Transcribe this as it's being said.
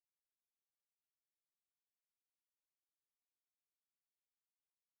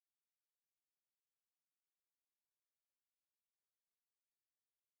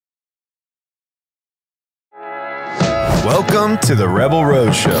Welcome to the Rebel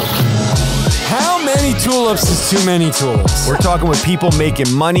Roadshow. How many tulips is too many tulips? We're talking with people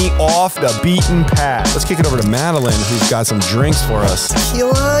making money off the beaten path. Let's kick it over to Madeline, who's got some drinks for us.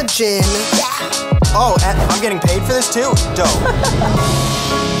 Tequila, gin. Yeah. Oh, and I'm getting paid for this too? Dope.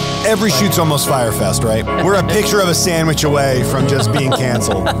 Every shoot's almost Fyre Fest, right? We're a picture of a sandwich away from just being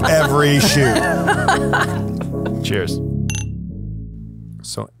canceled. Every shoot. Cheers.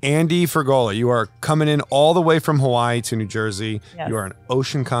 So Andy Fragola, you are coming in all the way from Hawaii to New Jersey. Yes. You are an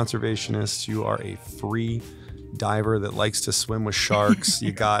ocean conservationist. You are a free diver that likes to swim with sharks.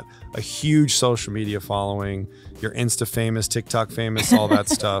 You got a huge social media following. You're Insta famous, TikTok famous, all that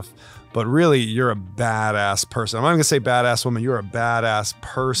stuff. But really, you're a badass person. I'm not going to say badass woman. You're a badass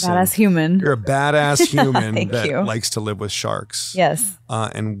person. Badass human. You're a badass human that likes to live with sharks. Yes.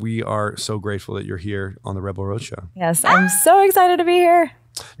 And we are so grateful that you're here on the Rebel Roadshow. Yes, I'm so excited to be here.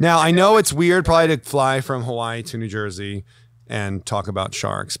 Now, I know it's weird probably to fly from Hawaii to New Jersey and talk about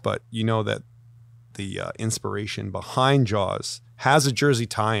sharks, but you know that the inspiration behind Jaws has a Jersey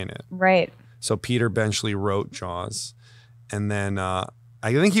tie in it. Right. So Peter Benchley wrote Jaws, and then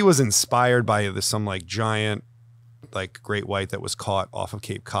I think he was inspired by some like giant, like great white that was caught off of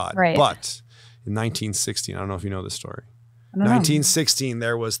Cape Cod. Right. But in 1916, I don't know if you know this story. 1916,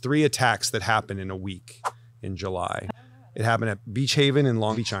 there was 3 attacks that happened in a week in July. It happened at Beach Haven in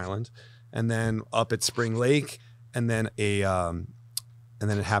Long Beach Island, and then up at Spring Lake, and then it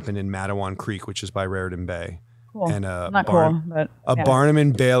happened in Matawan Creek, which is by Raritan Bay. Cool. And Not cool, but yeah. Barnum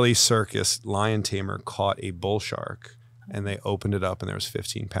and Bailey circus lion tamer caught a bull shark. And they opened it up, and there was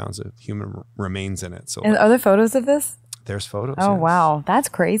 15 pounds of human remains in it. So, and are there photos of this? There's photos. Oh, yes. Wow. That's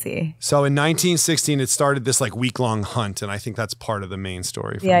crazy. So in 1916, it started this like week-long hunt, and I think that's part of the main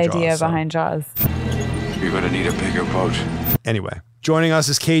story. The idea behind Jaws. You're going to need a bigger boat. Anyway, joining us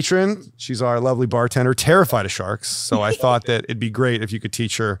is Caitrin. She's our lovely bartender, terrified of sharks. So I thought that it'd be great if you could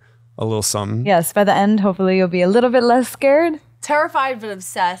teach her a little something. Yes, by the end, hopefully you'll be a little bit less scared. Terrified but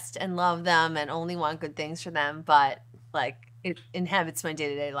obsessed and love them and only want good things for them, but like it inhabits my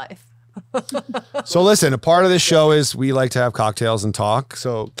day-to-day life. So listen, a part of this show is we like to have cocktails and talk.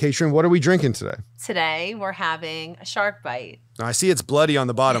 So Caitrin, what are we drinking today? Today we're having a shark bite. Now, I see it's bloody on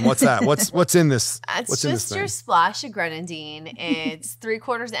the bottom. What's that? What's in this? It's just your splash of grenadine. It's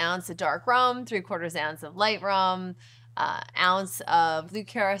 3/4 ounce of dark rum, 3/4 ounce of light rum, ounce of blue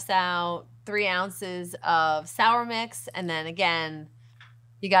curacao, 3 ounces of sour mix, and then again,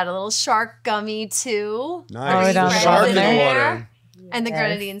 you got a little shark gummy too. Nice. Oh, Shark in the water. And the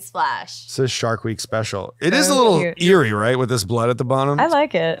grenadine splash. This is Shark Week special. It is a little eerie, right? With this blood at the bottom. I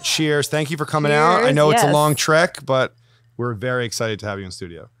like it. Cheers. Thank you for coming out. I know it's a long trek, but we're very excited to have you in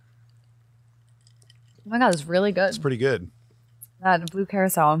studio. Oh my God, it's really good. It's pretty good. That blue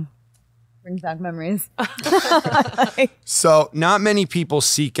carousel brings back memories. So not many people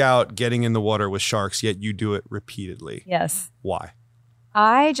seek out getting in the water with sharks, yet you do it repeatedly. Yes. Why?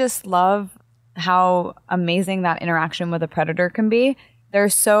 I just love how amazing that interaction with a predator can be. They're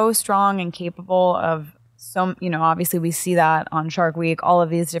so strong and capable of obviously we see that on Shark Week, all of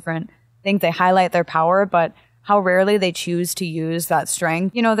these different things, they highlight their power, but how rarely they choose to use that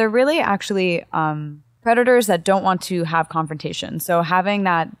strength. You know, they're really actually predators that don't want to have confrontation. So having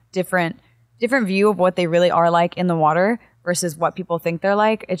that different view of what they really are like in the water versus what people think they're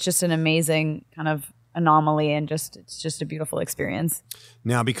like, it's just an amazing kind of anomaly, and it's just a beautiful experience.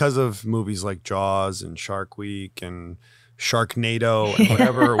 Now, because of movies like Jaws and Shark Week and Sharknado and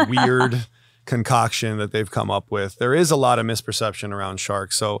whatever weird concoction that they've come up with, there is a lot of misperception around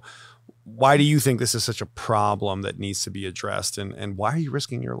sharks. So why do you think this is such a problem that needs to be addressed, and why are you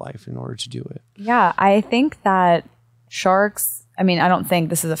risking your life in order to do it? Yeah, I think that sharks, I don't think,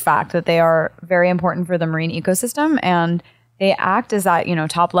 this is a fact, that they are very important for the marine ecosystem, and they act as that,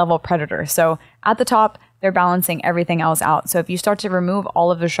 top level predator. So at the top, they're balancing everything else out. So if you start to remove all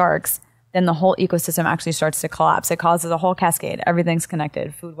of the sharks, then the whole ecosystem actually starts to collapse. It causes a whole cascade. Everything's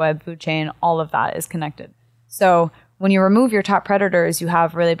connected. Food web, food chain, all of that is connected. So when you remove your top predators, you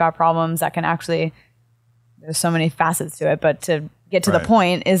have really bad problems that can actually, there's so many facets to it, but to get to the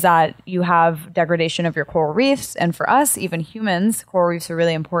point is that you have degradation of your coral reefs. And for us, even humans, coral reefs are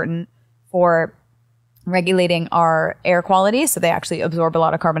really important for regulating our air quality. So they actually absorb a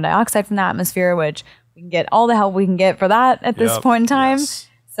lot of carbon dioxide from the atmosphere, which we can get all the help we can get for that at this point in time. Yes.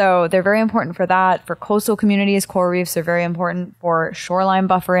 So they're very important for that. For coastal communities, coral reefs are very important for shoreline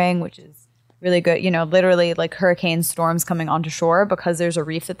buffering, which is really good. Literally like hurricane storms coming onto shore, because there's a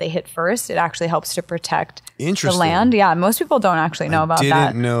reef that they hit first, it actually helps to protect the land. Yeah, most people don't actually know about that.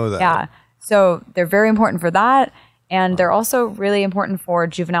 Didn't know that. Yeah. So they're very important for that. And they're also really important for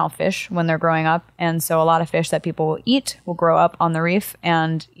juvenile fish when they're growing up. And so a lot of fish that people will eat will grow up on the reef,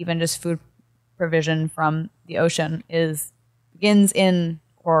 and even just food provision from the ocean begins in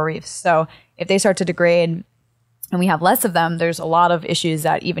coral reefs. So if they start to degrade and we have less of them, there's a lot of issues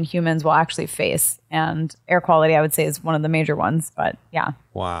that even humans will actually face. And air quality, I would say, is one of the major ones. But yeah.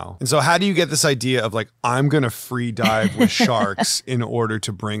 Wow. And so how do you get this idea of like, I'm going to free dive with sharks in order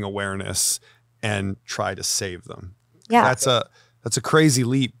to bring awareness and try to save them? Yeah. That's a crazy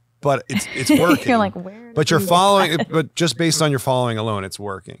leap, but it's working. You're like, where? But you're following, but just based on your following alone, it's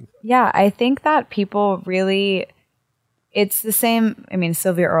working. Yeah, I think that people really, it's the same. I mean,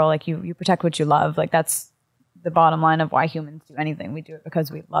 Sylvia Earle, like you protect what you love. Like that's the bottom line of why humans do anything. We do it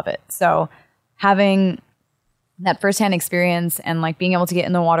because we love it. So having that firsthand experience and like being able to get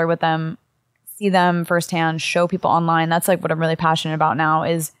in the water with them, see them firsthand, show people online. That's like what I'm really passionate about now,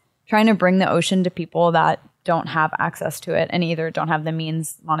 is trying to bring the ocean to people that don't have access to it and either don't have the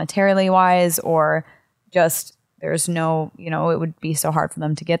means monetarily wise, or just there's no, it would be so hard for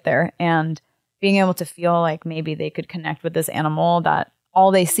them to get there. And being able to feel like maybe they could connect with this animal that all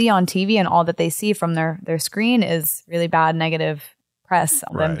they see on TV and all that they see from their screen is really bad, negative press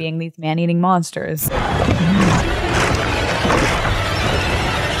on them being these man-eating monsters.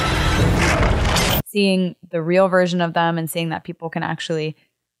 Seeing the real version of them and seeing that people can actually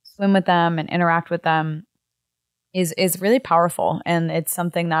swim with them and interact with them is really powerful. And it's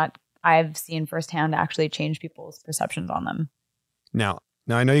something that I've seen firsthand actually change people's perceptions on them. Now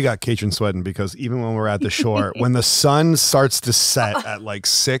I know you got Caitrin sweating, because even when we're at the shore, when the sun starts to set at like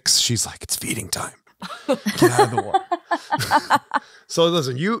 6, she's like, it's feeding time. Get out of the water. So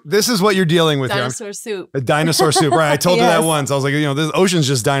listen, this is what you're dealing with dinosaur here. soup. A dinosaur soup, right? I told her that once. I was like, this ocean's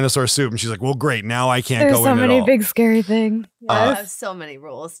just dinosaur soup. And she's like, well, great. Now I can't There's go so in many at all. big scary things. I have so many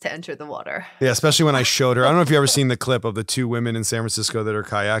rules to enter the water. Yeah, especially when I showed her. I don't know if you ever seen the clip of the 2 women in San Francisco that are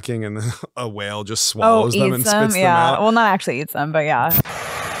kayaking and a whale just swallows them and spits them out. Well, not actually eats them, but yeah.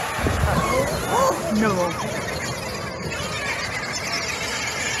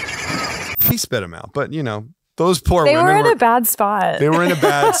 He spit them out, but those poor They women were in a bad spot. They were in a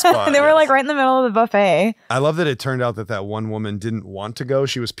bad spot. They were like right in the middle of the buffet. I love that it turned out that one woman didn't want to go.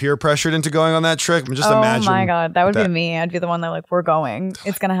 She was peer pressured into going on that trip. Just imagine. Oh my God. That would be me. I'd be the one that like, we're going.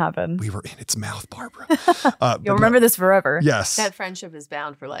 It's going to happen. We were in its mouth, Barbara. You'll remember this forever. Yes. That friendship is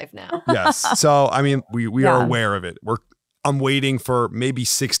bound for life now. Yes. So, I mean, we are aware of it. I'm waiting for maybe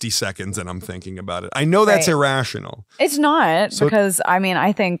 60 seconds and I'm thinking about it. I know that's irrational. It's not, because I mean,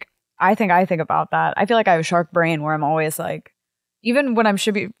 I think about that. I feel like I have a shark brain where I'm always like, even when I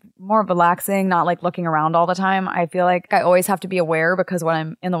should be more relaxing, not like looking around all the time, I feel like I always have to be aware, because when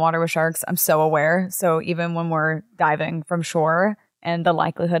I'm in the water with sharks, I'm so aware. So even when we're diving from shore and the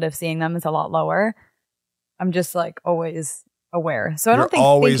likelihood of seeing them is a lot lower, I'm just like always aware. So I don't think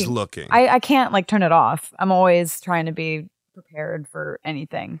always looking. I can't like turn it off. I'm always trying to be prepared for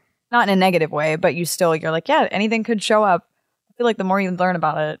anything. Not in a negative way, but you're like, yeah, anything could show up. I feel like the more you learn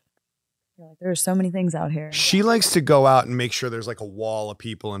about it, you're like, there's so many things out here. She likes to go out and make sure there's like a wall of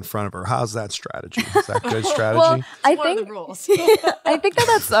people in front of her. How's that strategy? Is that good strategy? Well, I one think of the rules. I think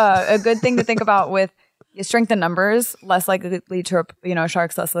that's a good thing to think about with strength in numbers. Less likely to,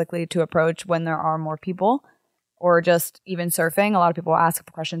 sharks less likely to approach when there are more people. Or just even surfing. A lot of people ask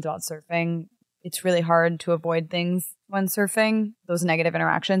questions about surfing. It's really hard to avoid things when surfing. Those negative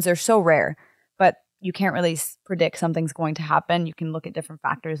interactions, they're so rare, but you can't really predict something's going to happen. You can look at different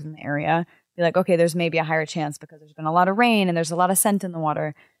factors in the area. Be like, okay, there's maybe a higher chance because there's been a lot of rain and there's a lot of scent in the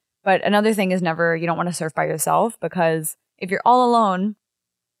water. But another thing is you don't want to surf by yourself, because if you're all alone,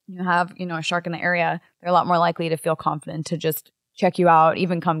 you have, a shark in the area, they're a lot more likely to feel confident to just check you out,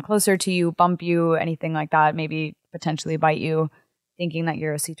 even come closer to you, bump you, anything like that, maybe potentially bite you, thinking that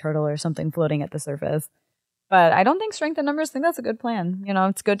you're a sea turtle or something floating at the surface. But I don't think strength in numbers, I think that's a good plan.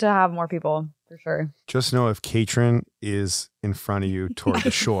 It's good to have more people, for sure. Just know if Caitrin is in front of you toward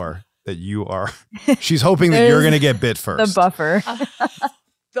the shore, that she's hoping that you're going to get bit first. The buffer.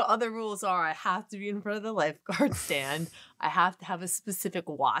 The other rules are I have to be in front of the lifeguard stand. I have to have a specific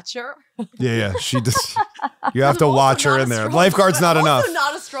watcher. Yeah. You have to watch her in there. Lifeguard's not enough. I'm also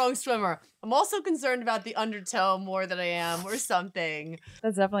not a strong swimmer. I'm also concerned about the undertow more than I am, or something.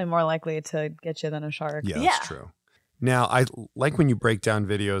 That's definitely more likely to get you than a shark. Yeah, that's true. Now, I like when you break down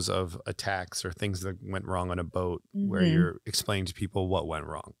videos of attacks or things that went wrong on a boat, where you're explaining to people what went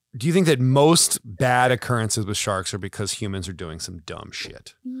wrong. Do you think that most bad occurrences with sharks are because humans are doing some dumb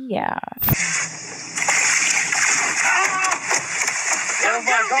shit? Yeah.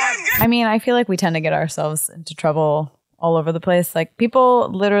 I mean, I feel like we tend to get ourselves into trouble all over the place. Like, people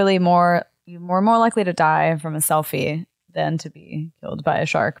literally more, you're more likely to die from a selfie than to be killed by a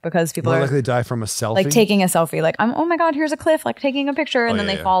shark, because people More are likely to die from a selfie. like taking a selfie, like oh my god, here's a cliff, like taking a picture, and then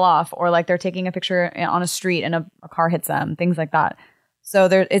they fall off, or like they're taking a picture on a street and a car hits them, things like that. So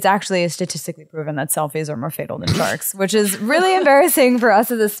it's actually statistically proven that selfies are more fatal than sharks, which is really embarrassing for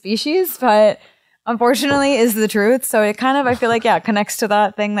us as a species, but unfortunately is the truth. So it kind of, I feel like, connects to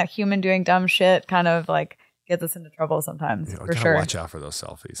that thing that human doing dumb shit kind of like gets us into trouble sometimes, for sure. Watch out for those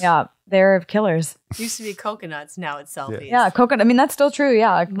selfies. Yeah, they're killers. Used to be coconuts, now it's selfies. Yeah, coconut. I mean, that's still true.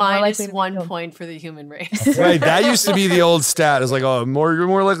 Yeah, minus 1 point for the human race. Right, that used to be the old stat. It's like, oh, you're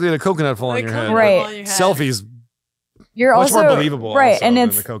more likely to coconut fall on your head. Right. Selfies. You're much also more believable, right? also, And than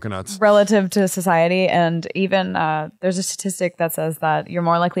it's the coconuts. relative to society, and even there's a statistic that says that you're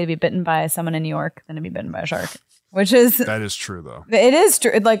more likely to be bitten by someone in New York than to be bitten by a shark. Which is that is true though. It is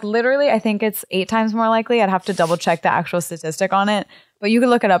true. Like literally, I think it's 8 times more likely. I'd have to double check the actual statistic on it, but you can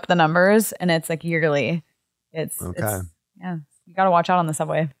look it up the numbers, and it's like yearly. It's yeah. You got to watch out on the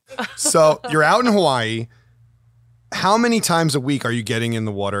subway. So you're out in Hawaii. How many times a week are you getting in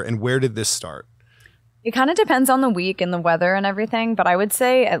the water, and where did this start? It kind of depends on the week and the weather and everything, but I would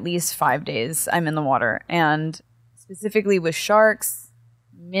say at least 5 days I'm in the water, and specifically with sharks,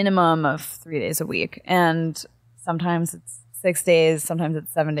 minimum of 3 days a week, and sometimes it's 6 days, sometimes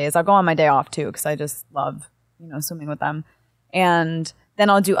it's 7 days. I'll go on my day off too, because I just love, swimming with them. And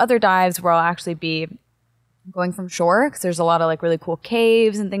then I'll do other dives where I'll actually be going from shore, because there's a lot of like really cool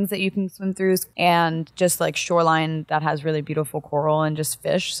caves and things that you can swim through, and just like shoreline that has really beautiful coral and just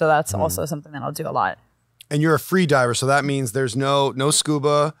fish. So that's also something that I'll do a lot. And you're a free diver, so that means there's no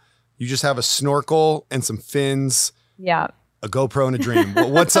scuba. You just have a snorkel and some fins. Yeah. A GoPro and a dream.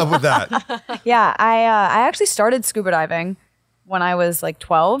 What's up with that? Yeah, I actually started scuba diving when I was like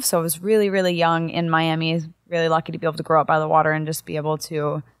 12. So I was really, really young in Miami. Really lucky to be able to grow up by the water and just be able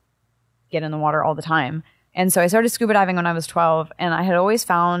to get in the water all the time. And so I started scuba diving when I was 12. And I had always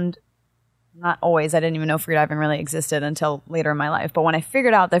found, not always, I didn't even know freediving really existed until later in my life. But when I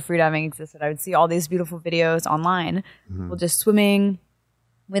figured out that freediving existed, I would see all these beautiful videos online. People just swimming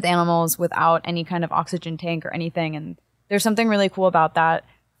with animals without any kind of oxygen tank or anything. And there's something really cool about that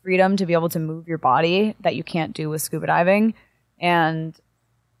freedom to be able to move your body that you can't do with scuba diving. And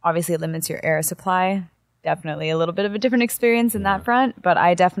obviously it limits your air supply. Definitely a little bit of a different experience in that front, but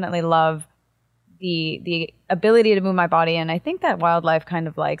I definitely love the ability to move my body. And I think that wildlife kind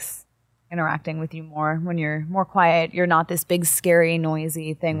of likes interacting with you more when you're more quiet. You're not this big, scary,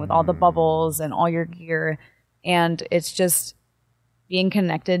 noisy thing with all the bubbles and all your gear. And it's just being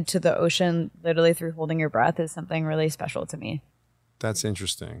connected to the ocean literally through holding your breath is something really special to me. That's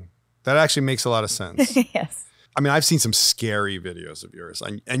interesting. That actually makes a lot of sense. Yes. I mean, I've seen some scary videos of yours,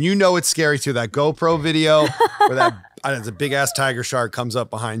 and you know it's scary too. That GoPro video where that a big ass tiger shark comes up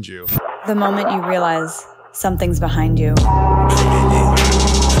behind you. The moment you realize something's behind you.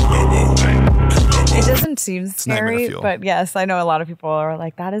 It doesn't seem scary, but yes, I know a lot of people are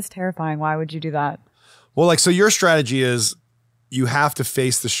like, that is terrifying. Why would you do that? Well, like, so your strategy is you have to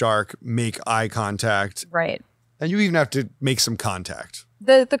face the shark, make eye contact. Right. And you even have to make some contact.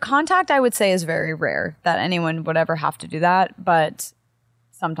 The contact, I would say, is very rare that anyone would ever have to do that. But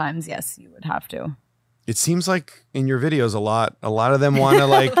sometimes, yes, you would have to. It seems like in your videos, a lot of them want to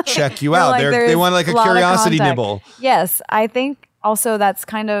like check you out. Like they want like a curiosity nibble. Yes. I think also that's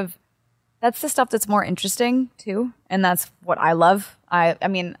the stuff that's more interesting too. And that's what I love. I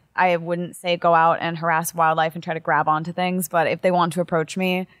mean, I wouldn't say go out and harass wildlife and try to grab onto things, but if they want to approach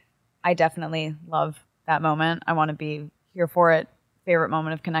me, I definitely love that moment. I want to be here for it. Favorite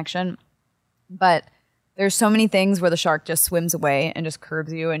moment of connection. But there's so many things where the shark just swims away and just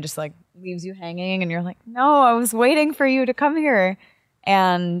curbs you and just like leaves you hanging, and you're like, no, I was waiting for you to come here.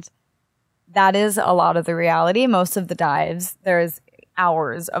 And that is a lot of the reality. Most of the dives, there's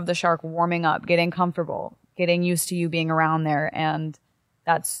hours of the shark warming up, getting comfortable, getting used to you being around there. And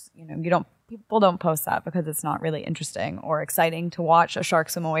that's, people don't post that because it's not really interesting or exciting to watch a shark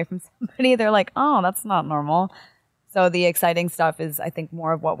swim away from somebody. They're like, oh, that's not normal. So the exciting stuff is, I think,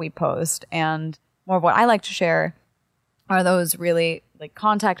 more of what we post, and more of what I like to share are those really like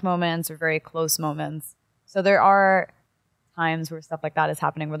contact moments or very close moments. So there are times where stuff like that is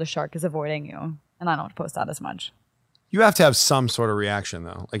happening where the shark is avoiding you, and I don't post that as much. You have to have some sort of reaction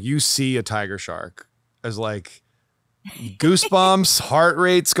though. Like you see a tiger shark as like goosebumps, heart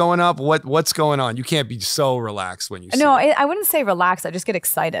rate's going up. What's going on? You can't be so relaxed when you see it. I wouldn't say relaxed. I just get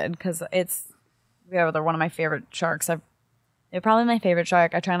excited because they're one of my favorite sharks. They're probably my favorite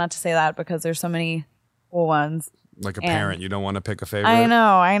shark. I try not to say that because there's so many cool ones. Like a parent, you don't want to pick a favorite. I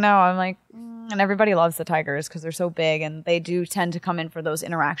know. I'm like, And everybody loves the tigers because they're so big, and they do tend to come in for those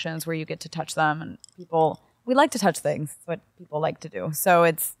interactions where you get to touch them. And we like to touch things. It's what people like to do. So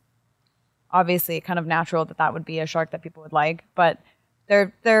it's obviously kind of natural that would be a shark that people would like. But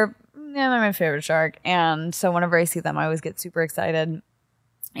they're my favorite shark. And so whenever I see them, I always get super excited.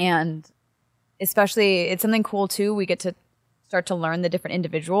 And especially, it's something cool too. We get to start to learn the different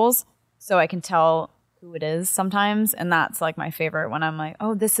individuals, so I can tell who it is sometimes. And that's like my favorite, when I'm like,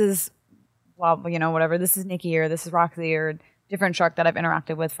 oh, this is, well, whatever. This is Nikki, or this is Roxy, or different shark that I've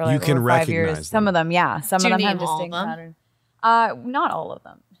interacted with for like over 5 years. Some of them, yeah. Some of them have distinct patterns. Not all of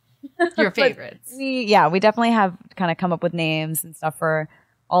them. Your favorites. We definitely have kind of come up with names and stuff for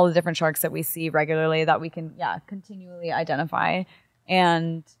all the different sharks that we see regularly that we can, continually identify.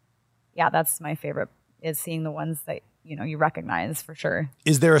 And that's my favorite, is seeing the ones that, you recognize for sure.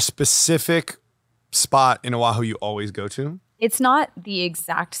 Is there a specific spot in Oahu you always go to? It's not the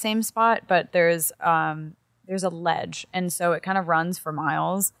exact same spot, but there's a ledge. And so it kind of runs for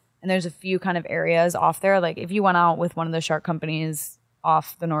miles. And there's a few kind of areas off there. Like if you went out with one of the shark companies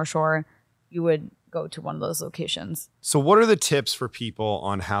off the North Shore, you would go to one of those locations. So what are the tips for people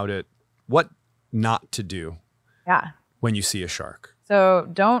on what not to do when you see a shark? So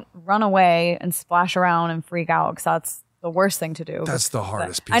don't run away and splash around and freak out, because that's the worst thing to do. That's the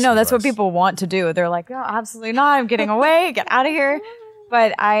hardest piece. I know, of that's what advice. people want to do. They're like, oh, absolutely not. I'm getting away. Get out of here.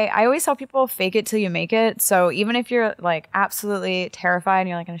 But I always tell people, fake it till you make it. So even if you're like absolutely terrified and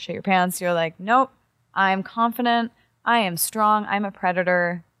you're like going to shit your pants, you're like, nope, I'm confident. I am strong. I'm a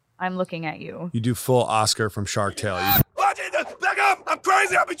predator. I'm looking at you. You do full Oscar from Shark Tale. Back up! I'm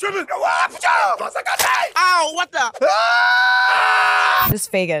crazy! I'll be tripping! Ow! What the?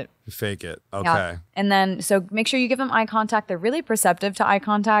 Just fake it. Fake it. Okay. Yeah. And then, so make sure you give them eye contact. They're really perceptive to eye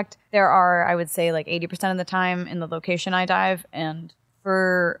contact. There are, I would say, like 80% of the time in the location I dive, and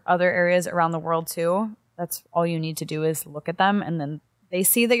for other areas around the world too, that's all you need to do is look at them, and then they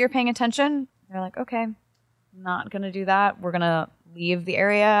see that you're paying attention. They're like, okay, not going to do that. We're going to leave the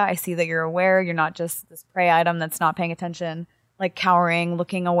area. I see that you're aware. You're not just this prey item that's not paying attention, like cowering,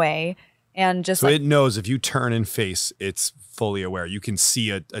 looking away. And just so it knows if you turn and face, it's fully aware. You can see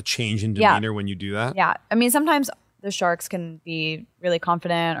a change in demeanor when you do that. Yeah. I mean, sometimes the sharks can be really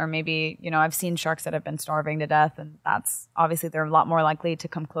confident, or maybe, I've seen sharks that have been starving to death, and that's obviously they're a lot more likely to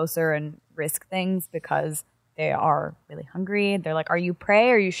come closer and risk things because they are really hungry. They're like, are you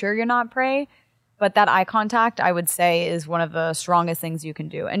prey? Are you sure you're not prey? But that eye contact, I would say, is one of the strongest things you can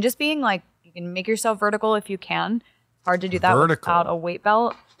do. And just being like, you can make yourself vertical if you can. Hard to do that without a weight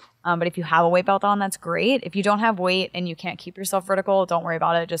belt. But if you have a weight belt on, that's great. If you don't have weight and you can't keep yourself vertical, don't worry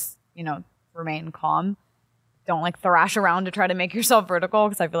about it. Just, remain calm. Don't like thrash around to try to make yourself vertical,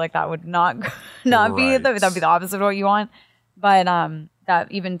 because I feel like that would not be that'd be the opposite of what you want. But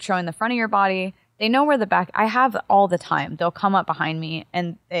that even showing the front of your body, they know where the back. I have all the time. They'll come up behind me,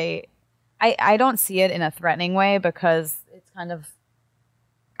 and I don't see it in a threatening way, because it's kind of,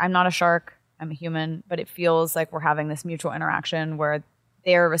 I'm not a shark, I'm a human, but it feels like we're having this mutual interaction where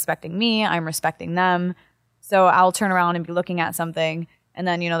they're respecting me, I'm respecting them. So I'll turn around and be looking at something, and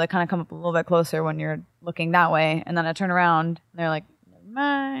then, they kind of come up a little bit closer when you're looking that way. And then I turn around and they're like, never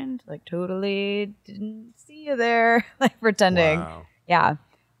mind, like totally didn't see you there, like pretending. Wow. Yeah.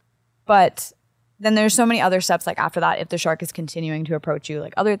 But then there's so many other steps, like after that, if the shark is continuing to approach you,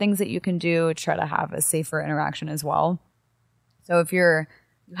 like other things that you can do to try to have a safer interaction as well. So if you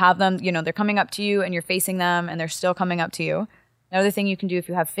have them, they're coming up to you and you're facing them and they're still coming up to you. Another thing you can do, if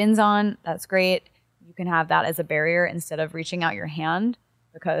you have fins on, that's great. You can have that as a barrier instead of reaching out your hand,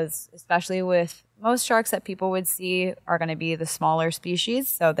 because especially with most sharks that people would see are going to be the smaller species.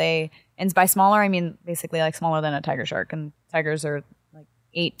 So and by smaller, I mean basically like smaller than a tiger shark, and tigers are like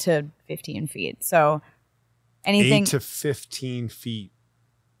 8 to 15 feet. So anything 8 to 15 feet.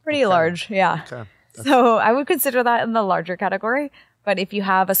 Pretty large. Yeah. Okay. So I would consider that in the larger category. But if you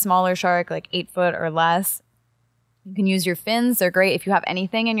have a smaller shark, like 8 foot or less, you can use your fins. They're great. If you have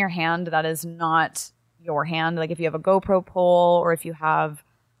anything in your hand that is not your hand, like if you have a GoPro pole, or if you have,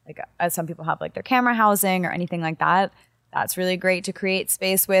 like as some people have like their camera housing or anything like that, that's really great to create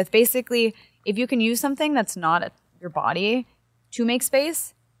space with. Basically, if you can use something that's not your body to make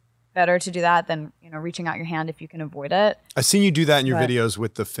space, better to do that than, reaching out your hand if you can avoid it. I've seen you do that in your videos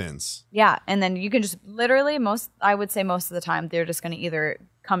with the fins. Yeah. And then you can just literally I would say most of the time, they're just going to either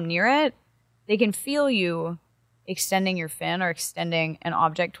come near it. They can feel you extending your fin or extending an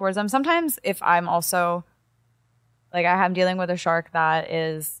object towards them. Sometimes if I'm also, like I'm dealing with a shark that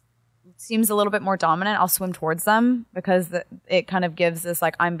seems a little bit more dominant, I'll swim towards them, because it kind of gives this,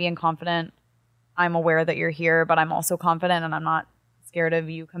 like, I'm being confident, I'm aware that you're here, but I'm also confident and I'm not scared of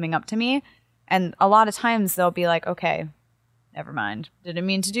you coming up to me. And a lot of times they'll be like, okay, never mind. Didn't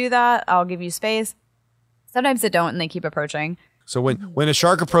mean to do that. I'll give you space. Sometimes they don't and they keep approaching. So when a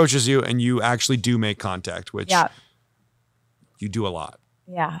shark approaches you and you actually do make contact, which you do a lot.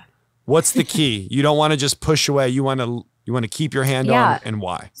 Yeah. What's the key? You don't want to just push away. You want to keep your hand on, and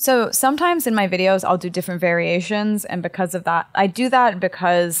why? So sometimes in my videos, I'll do different variations. And because of that, I do that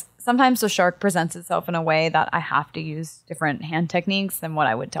because sometimes the shark presents itself in a way that I have to use different hand techniques than what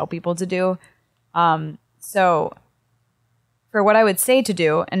I would tell people to do. So for what I would say to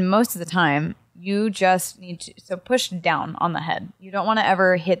do, and most of the time, you just need to push down on the head. You don't want to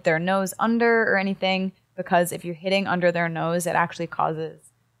ever hit their nose under or anything, because if you're hitting under their nose, it actually causes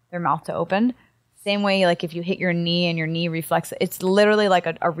their mouth to open. Same way, like if you hit your knee and your knee reflex, it's literally like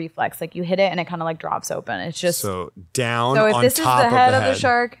a reflex. Like you hit it and it kind of like drops open. It's just so down. So if on this is top the head of head. the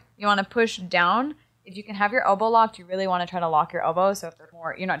shark, you want to push down. If you can have your elbow locked, you really want to try to lock your elbow. So if they're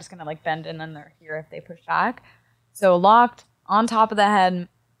more, you're not just gonna like bend and then they're here if they push back. So locked on top of the head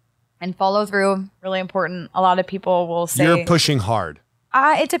and follow through. Really important. A lot of people will say You're pushing hard.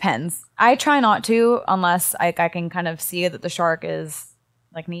 It depends. I try not to unless I can kind of see that the shark is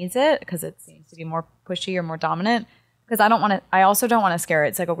like needs it, because it seems to be more pushy or more dominant. Because I also don't want to scare it.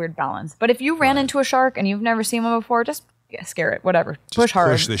 It's like a weird balance. But if you ran into a shark and you've never seen one before, just scare it. Whatever. Push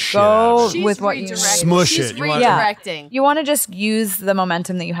hard. Push the shit out of Go with what you Smush She's it. redirecting. You want to just use the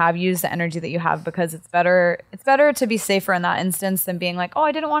momentum that you have, use the energy that you have, because it's better to be safer in that instance than being like, oh,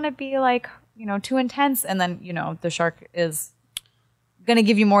 I didn't want to be like, too intense, and then, the shark is going to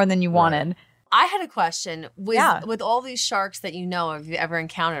give you more than you wanted. I had a question. With all these sharks that have you ever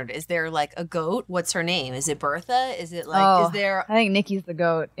encountered, is there like a goat? What's her name? Is it Bertha? Is it like, is there? I think Nikki's the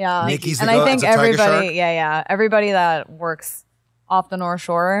goat. Yeah. Nikki's the and goat? I think It's a tiger everybody, shark? everybody that works off the North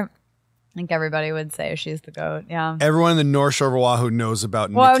Shore, I think everybody would say she's the goat. Yeah. Everyone in the North Shore of Oahu knows about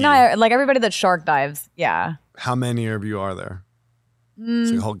Nikki. Well, not like everybody that shark dives. Yeah. How many of you are there?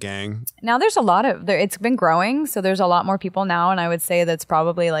 It's like a whole gang. Now there's a lot of it's been growing, so there's a lot more people now, and I would say that's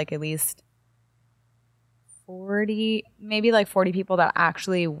probably like at least 40, maybe like 40 people that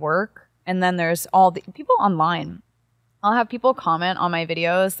actually work. And then there's all the people online. I'll have people comment on my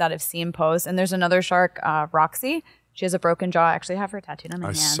videos that have seen posts. And there's another shark, Roxy. She has a broken jaw. I actually have her tattooed on my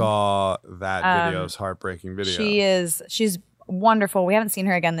hand. I saw that video. It's heartbreaking video. She's wonderful. We haven't seen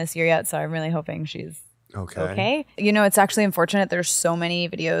her again this year yet, so I'm really hoping she's okay. It's actually unfortunate. There's so many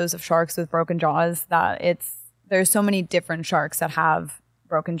videos of sharks with broken jaws that there's so many different sharks that have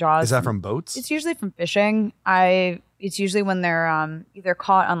broken jaws. Is that from boats? It's usually from fishing. It's usually when they're either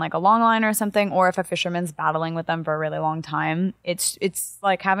caught on like a long line or something, or if a fisherman's battling with them for a really long time. It's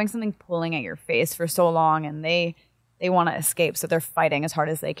like having something pulling at your face for so long, and they want to escape, so they're fighting as hard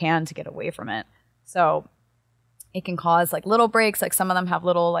as they can to get away from it. So it can cause like little breaks. Like some of them have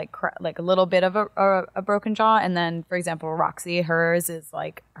little like a little bit of a broken jaw, and then for example, Roxy, hers is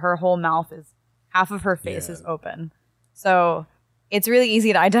like her whole mouth is half of her face is open. So it's really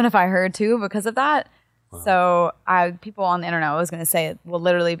easy to identify her too because of that. Wow. So people on the internet, I was going to say, will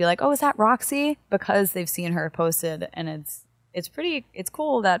literally be like, oh, is that Roxy? Because they've seen her posted, and it's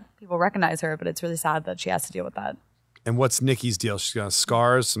cool that people recognize her, but it's really sad that she has to deal with that. And what's Nikki's deal? She's got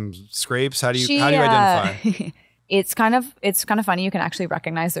scars, some scrapes. How do you identify? It's kind of funny. You can actually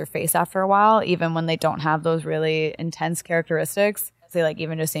recognize their face after a while, even when they don't have those really intense characteristics. So like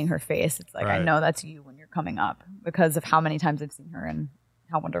even just seeing her face, it's like, right. I know that's you when you're coming up because of how many times I've seen her and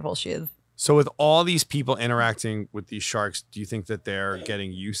how wonderful she is. So with all these people interacting with these sharks, do you think that they're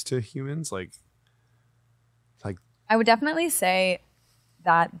getting used to humans? Like I would definitely say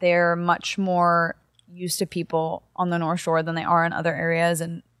that they're much more used to people on the North Shore than they are in other areas.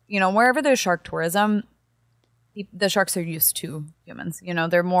 And, wherever there's shark tourism, the sharks are used to humans.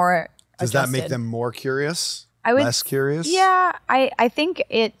 They're more Does adjusted. that make them more curious? Less curious? Yeah, I think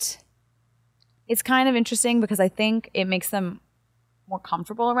it's kind of interesting because I think it makes them more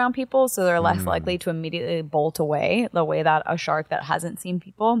comfortable around people, so they're less likely to immediately bolt away the way that a shark that hasn't seen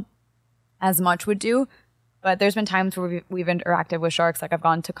people as much would do. But there's been times where we've interacted with sharks, like I've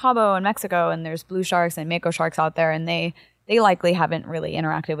gone to Cabo in Mexico, and there's blue sharks and mako sharks out there, and they likely haven't really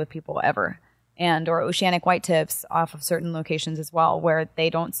interacted with people ever. Or oceanic white tips off of certain locations as well, where they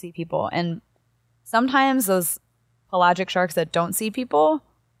don't see people. And sometimes those pelagic sharks that don't see people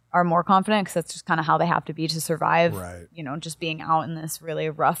are more confident because that's just kind of how they have to be to survive, right. Just being out in this really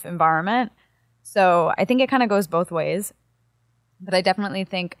rough environment. So I think it kind of goes both ways. But I definitely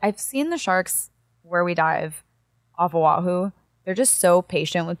think I've seen the sharks where we dive off Oahu, they're just so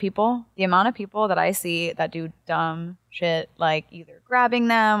patient with people. The amount of people that I see that do dumb shit, like either grabbing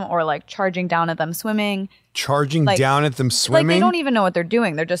them or like charging down at them swimming. Charging down at them swimming? Like they don't even know what they're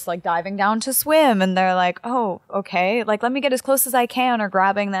doing. They're just like diving down to swim and they're like, oh, okay. Like let me get as close as I can, or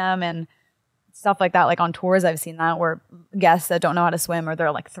grabbing them and stuff like that. Like on tours, I've seen that where guests that don't know how to swim, or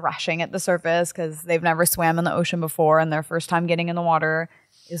they're like thrashing at the surface because they've never swam in the ocean before and their first time getting in the water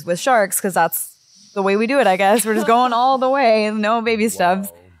is with sharks, because that's the way we do it, I guess. We're just going all the way, no baby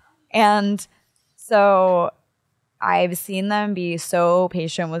steps. And so I've seen them be so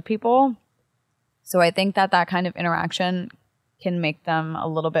patient with people. So I think that that kind of interaction can make them a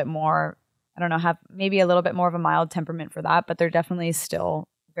little bit more, I don't know, have maybe a little bit more of a mild temperament for that, but they're definitely still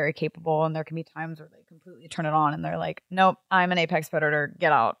very capable. And there can be times where they completely turn it on and they're like, nope, I'm an apex predator,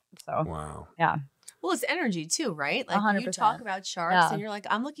 get out. So wow. Yeah. Well, it's energy too, right? Like 100%. you talk about sharks Yeah. and you're like,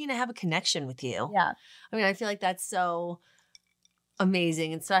 I'm looking to have a connection with you. Yeah. I mean, I feel like that's so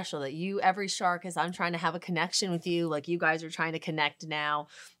amazing and special that every shark is, I'm trying to have a connection with you. Like you guys are trying to connect now.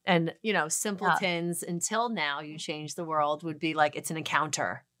 And, you know, simpletons until now you change the world would be like, it's an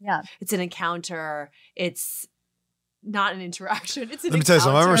encounter. Yeah. It's an encounter. It's not an interaction. It's an Let me tell you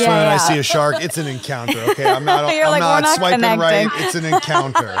something. I remember Yeah, when I yeah. see a shark, it's an encounter. Okay, I'm not. You're I'm like, not we're not swiping connecting. right. It's an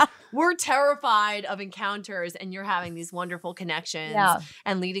encounter. We're terrified of encounters, and you're having these wonderful connections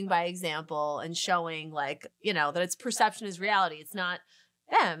and leading by example and showing, like, you know, that it's perception is reality. It's not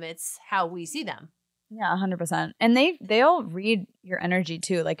them, it's how we see them. Yeah, 100%. And they'll read your energy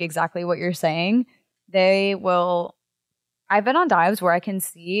too, like exactly what you're saying. They will. I've been on dives where I can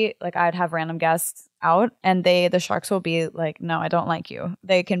see, like, I'd have random guests out and the sharks will be like, no, I don't like you.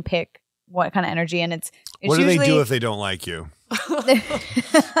 They can pick what kind of energy, and it's What do usually, they do if they don't like you? I'm like,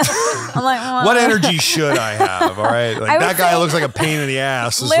 well, What energy should I have? All right, like that guy looks like a pain in the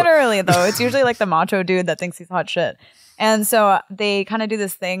ass. Literally, though, it's usually like the macho dude that thinks he's hot shit. And so they kind of do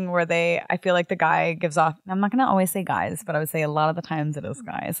this thing where I feel like the guy gives off, I'm not going to always say guys, but I would say a lot of the times it is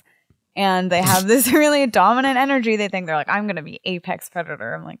guys. And they have this really dominant energy. They think they're like, I'm going to be apex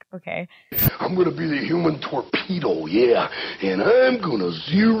predator. I'm like, okay. I'm gonna be the human torpedo, yeah, and I'm gonna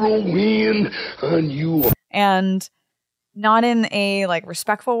zero in on you. And not in a like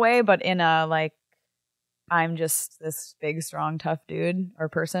respectful way, but in a like, I'm just this big, strong, tough dude or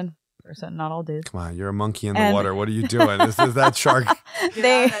person, not all dudes. Come on, you're a monkey in the water. What are you doing? Is that shark?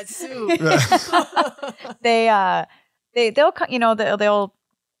 They, that soup.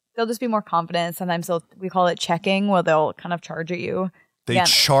 they'll just be more confident. Sometimes we call it checking, where they'll kind of charge at you. They Again,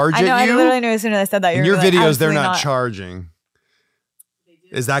 charge I know, at you? I literally knew as soon as I said that. In you're your like, videos, they're absolutely not charging.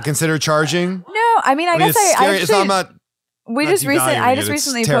 Is that considered charging? No, I mean, I guess it's scary. I It's not actually, about. we not just recently, devaluing I it. just It's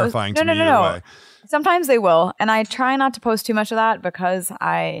recently terrifying posted. to me either way. Sometimes they will, and I try not to post too much of that because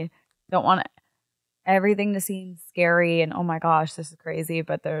I don't want everything to seem scary and oh my gosh, this is crazy.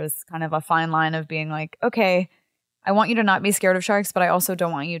 But there's kind of a fine line of being like, okay, I want you to not be scared of sharks, but I also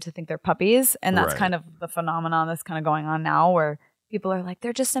don't want you to think they're puppies. And that's Right. kind of the phenomenon that's kind of going on now, where people are like,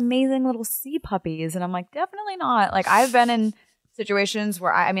 they're just amazing little sea puppies. And I'm like, definitely not. Like, I've been in situations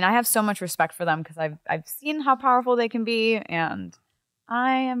where I mean, I have so much respect for them because I've seen how powerful they can be, and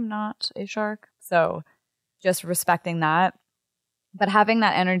I am not a shark. So just respecting that. But having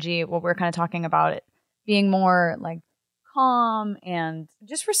that energy, what we're kind of talking about, it being more like calm and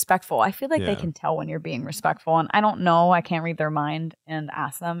just respectful. I feel like they can tell when you're being respectful. And I don't know, I can't read their mind and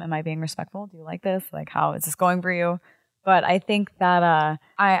ask them, am I being respectful? Do you like this? Like, how is this going for you? But I think that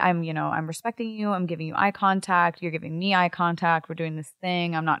I'm respecting you. I'm giving you eye contact. You're giving me eye contact. We're doing this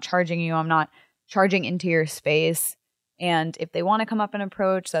thing. I'm not charging you. I'm not charging into your space. And if they want to come up and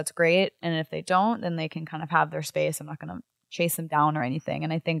approach, that's great. And if they don't, then they can kind of have their space. I'm not going to chase them down or anything.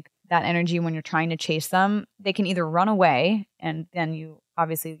 And I think that energy, when you're trying to chase them, they can either run away, and then you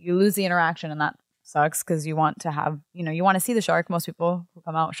lose the interaction, and that sucks because you want to have, you want to see the shark. Most people who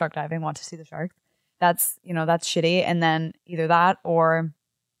come out shark diving want to see the shark. That's shitty. And then either that, or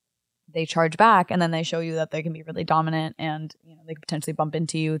they charge back, and then they show you that they can be really dominant, and they could potentially bump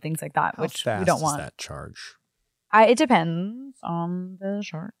into you, things like that, which we don't want. How fast is that charge? It depends on the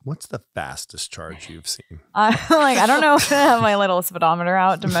shark. What's the fastest charge you've seen? I don't know if I have my little speedometer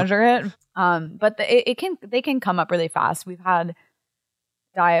out to measure it. But they can come up really fast. We've had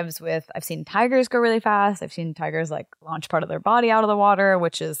dives I've seen tigers go really fast. I've seen tigers like launch part of their body out of the water,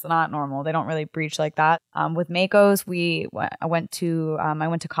 which is not normal. They don't really breach like that. With makos, I went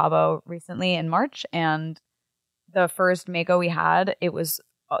to Cabo recently in March, and the first mako we had, it was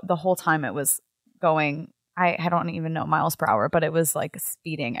the whole time it was going. I don't even know miles per hour, but it was like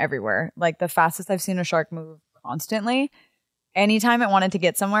speeding everywhere. Like the fastest I've seen a shark move constantly. Anytime it wanted to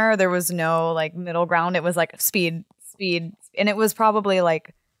get somewhere, there was no like middle ground. It was like speed speed. And it was probably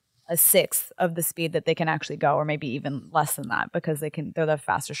like a sixth of the speed that they can actually go, or maybe even less than that, because they're the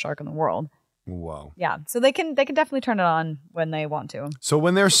fastest shark in the world. Whoa. Yeah. So they can definitely turn it on when they want to. So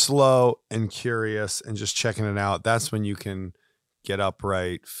when they're slow and curious and just checking it out, that's when you can get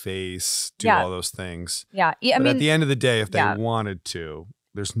upright, face, do all those things. Yeah. I But mean, at the end of the day, if they wanted to,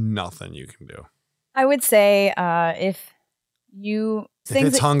 there's nothing you can do. I would say if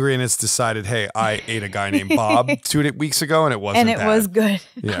it's hungry and it's decided, hey, I ate a guy named Bob 2 weeks ago and it wasn't and it bad. was good.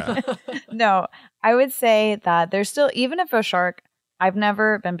 Yeah. No, I would say that there's still, even if a shark, I've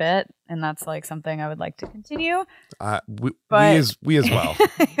never been bit, and that's like something I would like to continue. We as well.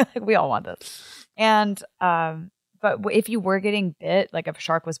 Like, we all want this. And but if you were getting bit, like if a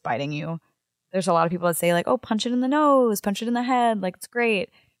shark was biting you, there's a lot of people that say like, oh, punch it in the nose, punch it in the head, like it's great.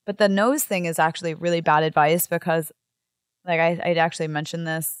 But the nose thing is actually really bad advice, because like I'd actually mentioned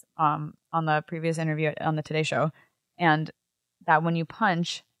this on the previous interview on the Today Show, and that when you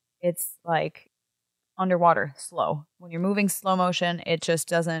punch, it's like underwater, slow. When you're moving slow motion, it just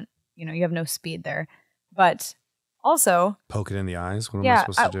doesn't, you have no speed there. But also poke it in the eyes. What am I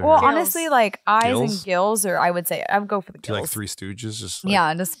supposed to do? Well, here? honestly, like eyes Gills? and gills, or I would say I would go for the Do gills. like Three Stooges? Just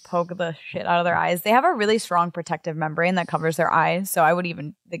Just poke the shit out of their eyes. They have a really strong protective membrane that covers their eyes, so I would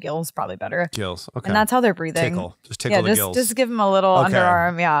even the gills probably better. Gills. Okay. And that's how they're breathing. Just tickle the gills. Just give them a little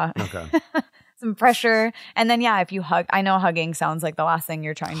underarm. Yeah. Okay. Some pressure, and then if you hug, I know hugging sounds like the last thing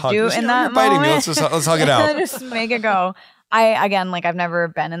you're trying to do in that you're biting moment. me. Let's hug it out. Just make it go. I've never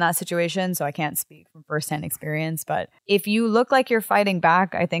been in that situation, so I can't speak from firsthand experience. But if you look like you're fighting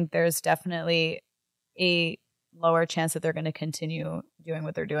back, I think there's definitely a lower chance that they're going to continue doing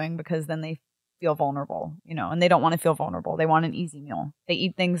what they're doing, because then they feel vulnerable, and they don't want to feel vulnerable. They want an easy meal. They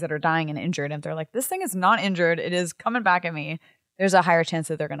eat things that are dying and injured, and if they're like, this thing is not injured, it is coming back at me, there's a higher chance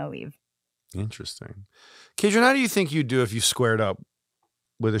that they're going to leave. Interesting. Caitrin, how do you think you'd do if you squared up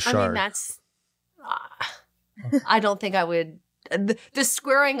with a shark? I mean, that's. I don't think I would. The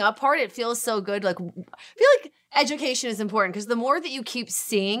squaring up part, it feels so good. Like, I feel like education is important, because the more that you keep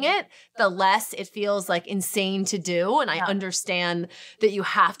seeing it, the less it feels like insane to do. And I understand that you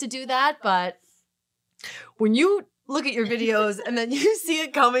have to do that, but when you look at your videos and then you see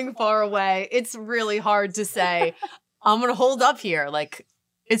it coming far away, it's really hard to say, I'm going to hold up here. Like,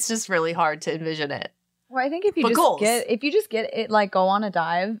 it's just really hard to envision it. Well, I think if you just get it, like go on a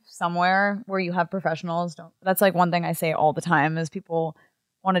dive somewhere where you have professionals. That's like one thing I say all the time is people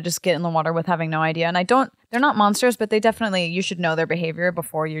want to just get in the water with having no idea. And they're not monsters, but you should know their behavior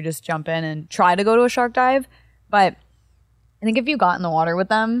before you just jump in and try to go to a shark dive. But I think if you got in the water with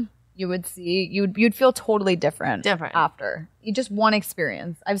them, you would see, you'd feel totally different after. You just one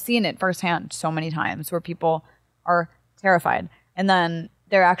experience. I've seen it firsthand so many times where people are terrified. And then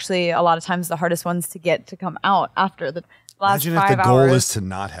they're actually a lot of times the hardest ones to get to come out after the last 5 hours. Imagine if the goal is to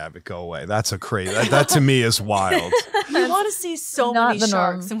not have it go away. That's a crazy. That to me is wild. We want to see so many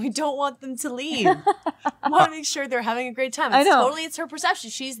sharks, and we don't want them to leave. We want to make sure they're having a great time. It's her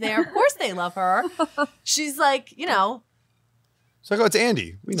perception. She's there. Of course they love her. She's like, It's like, oh, it's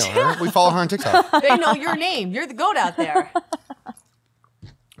Andy. We know her. We follow her on TikTok. They know your name. You're the goat out there.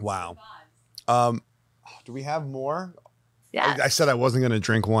 Wow. Do we have more? Yeah. I said I wasn't going to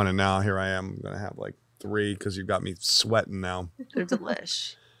drink one, and now here I am. I'm going to have like 3 because you've got me sweating now. They're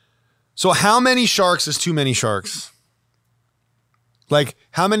delish. So how many sharks is too many sharks? Like,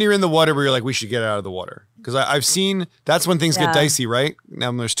 how many are in the water where you're like, we should get out of the water? Because I've seen, that's when things get dicey, right? Now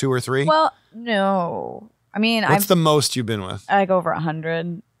there's 2 or 3. Well, no. I mean, what's the most you've been with? Like over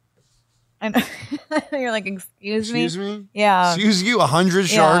 100. And you're like, excuse me? Excuse me? Yeah. Excuse you? 100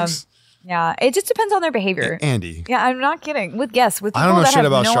 sharks? Yeah, it just depends on their behavior. Andy. Yeah, I'm not kidding. With guests, with people I don't know that shit have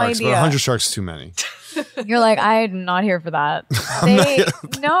about no sharks, idea. but 100 sharks is too many. You're like, I'm not here for that.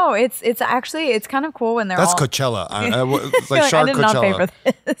 No, it's actually, it's kind of cool when they're That's all. Coachella. It's like shark I did Coachella. not pay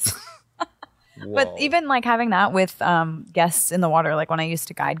for this. But even like having that with guests in the water, like when I used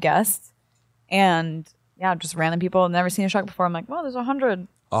to guide guests, and just random people never seen a shark before. I'm like, well, there's 100.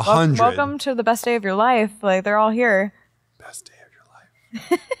 100. Welcome to the best day of your life. Like they're all here. Best day of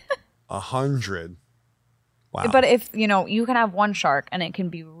your life. 100. Wow. But if, you can have one shark and it can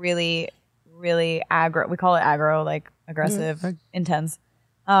be really, really aggro. We call it aggro, like aggressive, intense.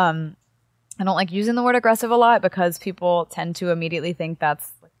 I don't like using the word aggressive a lot because people tend to immediately think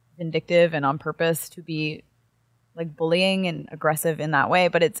that's like vindictive and on purpose to be like bullying and aggressive in that way.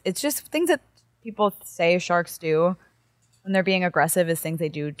 But it's just things that people say sharks do when they're being aggressive is things they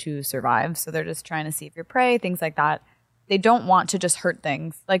do to survive. So they're just trying to see if you're prey, things like that. They don't want to just hurt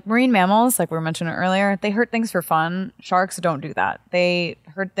things. Like marine mammals, like we were mentioning earlier, they hurt things for fun. Sharks don't do that. They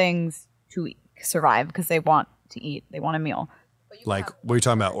hurt things to survive because they want to eat. They want a meal. Like, what are you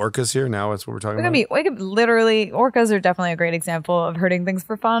talking about? Orcas here? Now that's what we're talking about? We could literally, orcas are definitely a great example of hurting things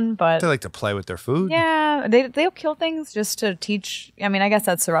for fun, but They like to play with their food. yeah, they'll kill things just to teach. I mean, I guess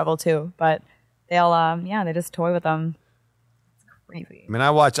that's survival too, but they'll, they just toy with them. It's crazy. I mean,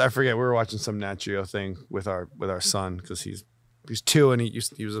 I forget, we were watching some Nat Geo thing with our son because he's 2 and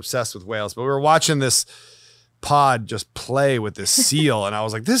he was obsessed with whales. But we were watching this pod just play with this seal, and I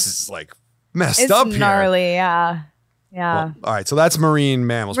was like, this is like messed up here. It's gnarly, yeah. Yeah. Well, all right, so that's marine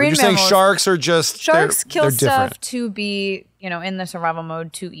mammals. But Marine you're saying mammals. sharks are just Sharks kill they're stuff different. to be, in the survival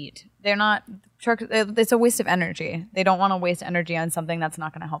mode to eat. They're not sharks. It's a waste of energy. They don't want to waste energy on something that's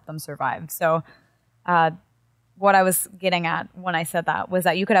not going to help them survive. So, what I was getting at when I said that was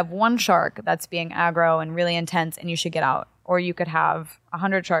that you could have one shark that's being aggro and really intense, and you should get out, or you could have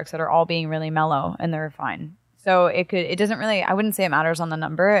 100 sharks that are all being really mellow and they're fine. So it doesn't really. I wouldn't say it matters on the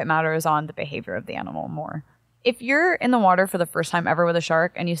number. It matters on the behavior of the animal more. If you're in the water for the first time ever with a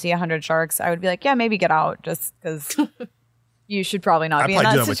shark and you see 100 sharks, I would be like, yeah, maybe get out, just because you should probably not be in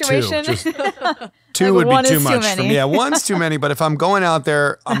that situation. Two Like, would be too is much too for me. Yeah, one's too many. But if I'm going out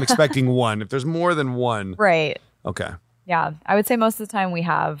there, I'm expecting one. If there's more than one, Right. okay. Yeah. I would say most of the time we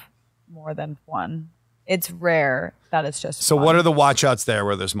have more than one. It's rare that it's just So one. what are the watch outs there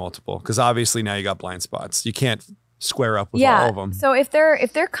where there's multiple? Because obviously now you got blind spots. You can't square up with all of them. So if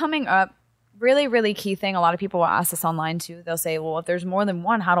they're coming up, really, really key thing, a lot of people will ask this online too. They'll say, well, if there's more than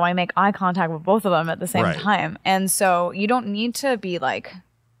one, how do I make eye contact with both of them at the same time? And so you don't need to be like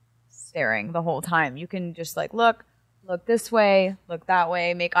staring the whole time. You can just like look this way, look that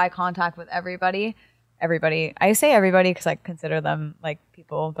way, make eye contact with everybody. I say everybody because I consider them like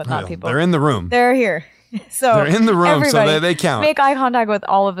people, but not people. They're in the room. They're here. So they're in the room, so everybody, they count. Make eye contact with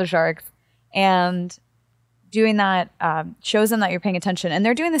all of the sharks, and doing that shows them that you're paying attention. And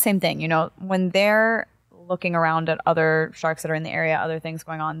they're doing the same thing. When they're looking around at other sharks that are in the area, other things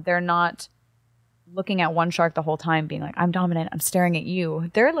going on, they're not looking at one shark the whole time being like, I'm dominant, I'm staring at you.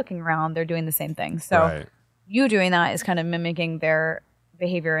 They're looking around, they're doing the same thing. So you doing that is kind of mimicking their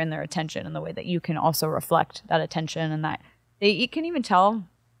behavior and their attention in the way that you can also reflect that attention, and that you can even tell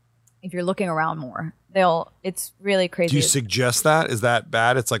if you're looking around more. It's really crazy. Do you suggest that? Is that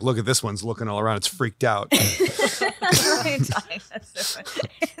bad? It's like, look at this one's looking all around. It's freaked out. It's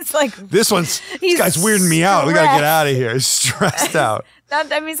like this guy's weirding me out. We gotta get out of here. He's stressed out.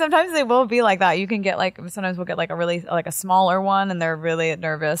 Sometimes they will be like that. You can get sometimes we'll get a smaller one, and they're really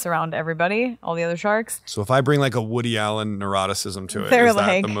nervous around everybody, all the other sharks. So if I bring like a Woody Allen neuroticism to it, They're is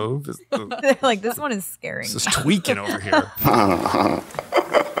like, that the move? They're like, this one is scaring. This is tweaking over here.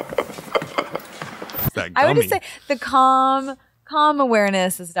 I would just say the calm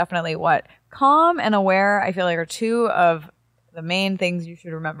awareness is definitely what calm and aware, I feel like, are two of the main things you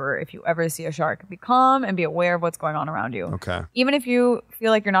should remember if you ever see a shark. Be calm and be aware of what's going on around you. Okay. Even if you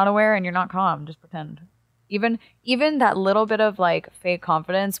feel like you're not aware and you're not calm, just pretend. Even that little bit of like fake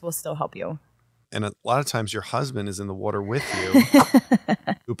confidence will still help you. And a lot of times your husband is in the water with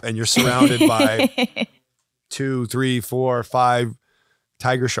you and you're surrounded by 2, 3, 4, 5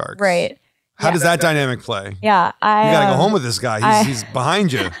 tiger sharks. Right. How does that dynamic play? Yeah. You got to go home with this guy. He's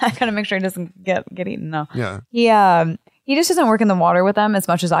behind you. I got to make sure he doesn't get eaten. No. Yeah. He just doesn't work in the water with them as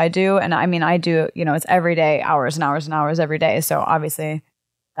much as I do. And I mean, I do, it's every day, hours and hours and hours every day. So obviously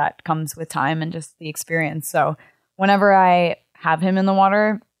that comes with time and just the experience. So whenever I have him in the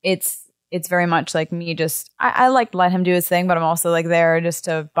water, it's very much like me just, I like to let him do his thing, but I'm also like there just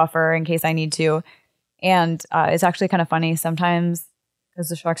to buffer in case I need to. And it's actually kind of funny sometimes, because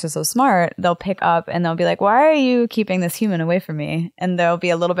the sharks are so smart, they'll pick up and they'll be like, why are you keeping this human away from me? And they'll be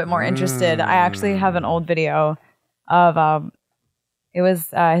a little bit more interested. I actually have an old video of, it was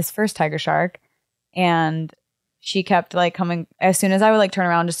his first tiger shark. And she kept like coming, as soon as I would like turn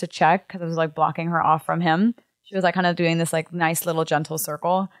around just to check, because I was like blocking her off from him, she was like kind of doing this like nice little gentle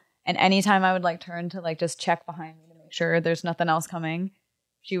circle. And anytime I would like turn to like just check behind me to make sure there's nothing else coming,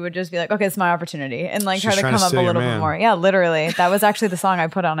 she would just be like, okay, it's my opportunity. And like try to come up a little bit more. Yeah, literally. That was actually the song I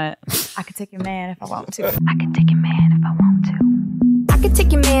put on it. I could take your man if I want to. I could take your man if I want to. I could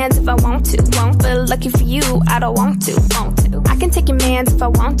take your man if I want to. But lucky for you, I don't want to. I can take your man if I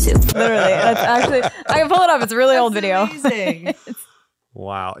want to. Literally. That's actually, I can pull it up. It's a really old video. Amazing.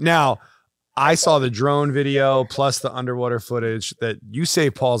 Wow. Now, I saw the drone video plus the underwater footage that you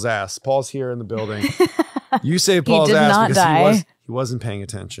saved Paul's ass. Paul's here in the building. You saved Paul's did ass not because die. he wasn't paying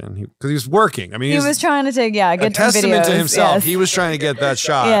attention. Because he was working. I mean, He was trying to take, a good testament videos. to himself. Yes. He was trying to get that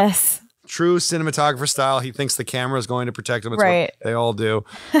shot. Yes. True cinematographer style. He thinks the camera is going to protect him. It's Right. what they all do.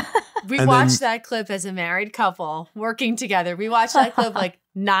 We And watched that clip as a married couple working together. We watched that clip like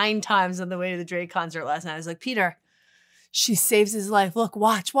 9 times on the way to the Drake concert last night. I was like, Peter, she saves his life. Look,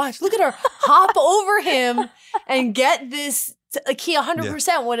 watch. Look at her hop over him and get this. Like he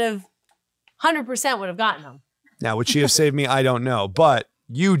 100% would have gotten him. Now, would she have saved me? I don't know, but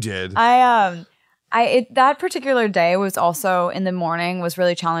you did. That particular day was also in the morning was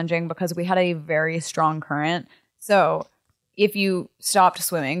really challenging because we had a very strong current. So if you stopped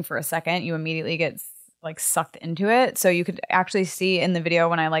swimming for a second, you immediately get like sucked into it. So you could actually see in the video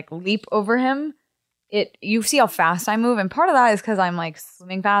when I like leap over him, you see how fast I move. And part of that is because I'm like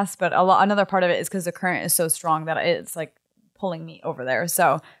swimming fast, but another part of it is because the current is so strong that it's like pulling me over there.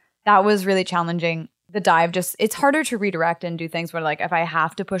 So that was really challenging. The dive it's harder to redirect and do things where like if I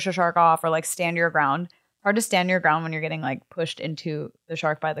have to push a shark off or like stand your ground, hard to stand your ground when you're getting like pushed into the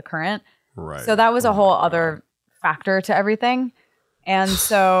shark by the current. Right. So that was a whole other factor to everything. And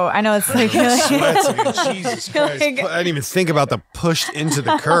so I know it's like Jesus Christ. I didn't even think about the pushed into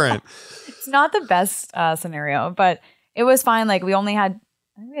the current. It's not the best scenario, but it was fine. Like we had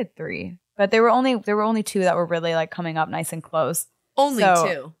 3, but there were only 2 that were really like coming up nice and close. Only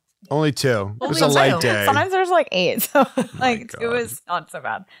 2. Only 2. It was a light day. Sometimes there's like 8. So like 2 is not so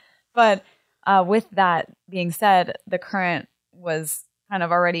bad. But with that being said, the current was kind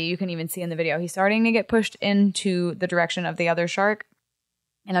of already, you can even see in the video, he's starting to get pushed into the direction of the other shark.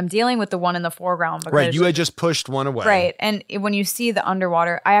 And I'm dealing with the one in the foreground. Because, right, you had just pushed one away. Right, and when you see the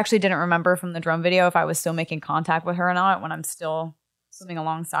underwater, I actually didn't remember from the drone video if I was still making contact with her or not when I'm still swimming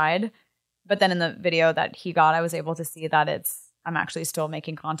alongside. But then in the video that he got, I was able to see that I'm actually still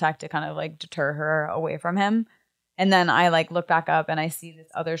making contact to kind of like deter her away from him. And then I like look back up and I see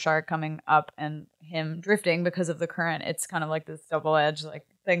this other shark coming up and him drifting because of the current. It's kind of like this double-edged like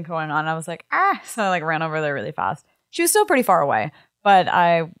thing going on. I was like, so I like ran over there really fast. She was still pretty far away. But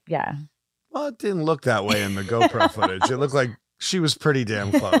Well, it didn't look that way in the GoPro footage. It looked like she was pretty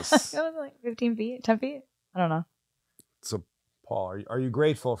damn close. It was like 15 feet, 10 feet. I don't know. So, Paul, are you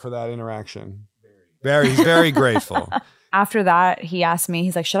grateful for that interaction? He's very grateful. After that, he asked me,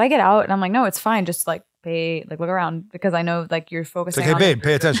 he's like, should I get out? And I'm like, no, it's fine. Just like look around because I know like you're focusing on hey, babe,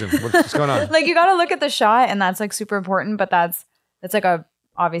 pay attention. What's going on? Like you got to look at the shot and that's like super important. But that's like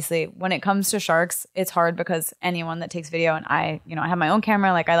obviously when it comes to sharks, it's hard because anyone that takes video and I have my own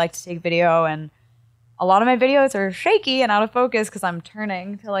camera, like I like to take video and a lot of my videos are shaky and out of focus because I'm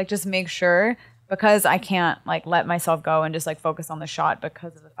turning to like just make sure because I can't like let myself go and just like focus on the shot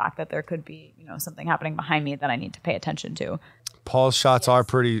because of the fact that there could be, something happening behind me that I need to pay attention to. Paul's shots are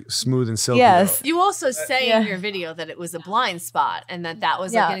pretty smooth and silky. Yes. You also say in your video that it was a blind spot and that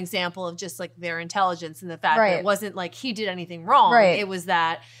was like an example of just like their intelligence and the fact that it wasn't like he did anything wrong. Right. It was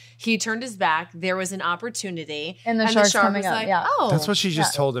that he turned his back, there was an opportunity. And the shark was like, oh. That's what she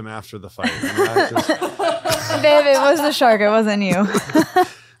just told him after the fight. Babe, it was the shark. It wasn't you.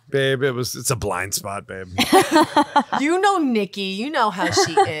 Babe, it's a blind spot, babe. You know Nikki. You know how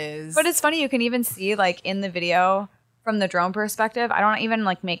she is. But it's funny. You can even see like in the video from the drone perspective, I don't even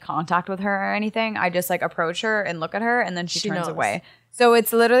like make contact with her or anything. I just like approach her and look at her and then she turns away. So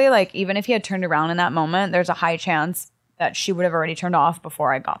it's literally like even if he had turned around in that moment, there's a high chance that she would have already turned off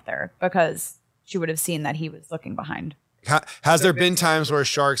before I got there because she would have seen that he was looking behind. Has there been times where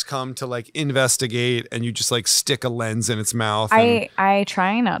sharks come to like investigate and you just like stick a lens in its mouth? I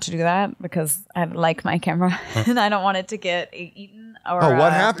try not to do that because I like my camera and I don't want it to get eaten. Or,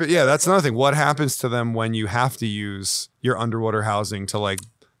 what happened? Yeah, that's another thing. What happens to them when you have to use your underwater housing to like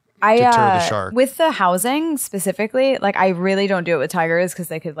deter the shark? With the housing specifically, like I really don't do it with tigers because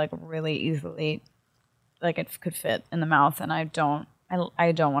they could like really easily, like it could fit in the mouth and I don't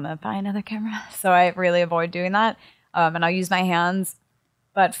want to buy another camera. So I really avoid doing that. And I'll use my hands.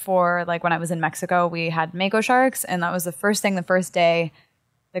 But for like when I was in Mexico, we had mako sharks. And that was the first thing the first day.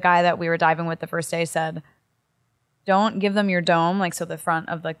 The guy that we were diving with the first day said, don't give them your dome. Like so the front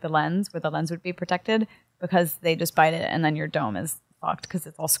of like the lens where the lens would be protected because they just bite it. And then your dome is fucked because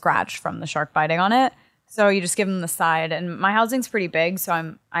it's all scratched from the shark biting on it. So you just give them the side. And my housing's pretty big. So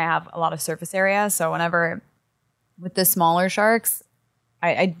I have a lot of surface area. So whenever with the smaller sharks,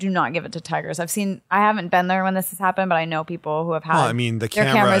 I do not give it to tigers. I haven't been there when this has happened, but I know people who have had. Well, I mean, the their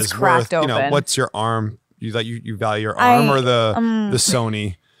camera is cracked worth. open. What's your arm? You value your arm or the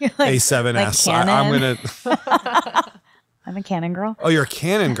Sony like, A7S? Like I'm gonna. I'm a Canon girl. Oh, you're a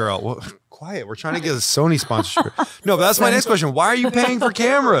Canon girl. Well, quiet. We're trying to get a Sony sponsorship. No, but that's my next question. Why are you paying for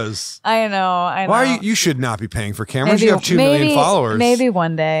cameras? I know. Why are you should not be paying for cameras. You have 2 million followers. Maybe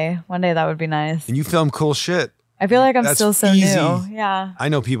one day. One day that would be nice. And you film cool shit. I feel like I'm That's still so easy. new. Yeah. I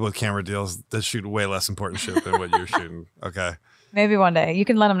know people with camera deals that shoot way less important shit than what you're shooting. Okay. Maybe one day. You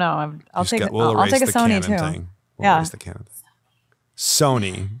can let them know. I'll take a erase Sony the Canon too. thing. We'll Yeah. erase the Canon thing.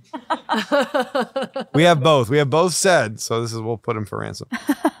 Sony. We have both. We have both said. So we'll put him for ransom.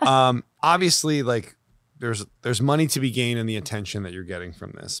 Obviously, like there's money to be gained in the attention that you're getting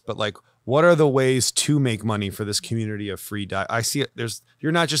from this. But like, what are the ways to make money for this community of free dive? I see it.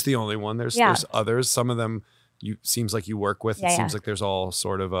 You're not just the only one. There's others. Some of them seems like you work with. It seems like there's all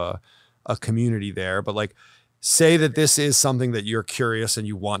sort of a community there. But like, say that this is something that you're curious and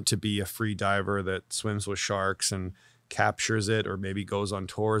you want to be a free diver that swims with sharks and captures it, or maybe goes on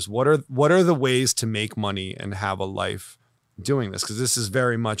tours. What are the ways to make money and have a life doing this? Because this is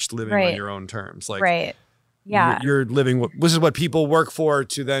very much living on your own terms. Like, you're living. This is what people work for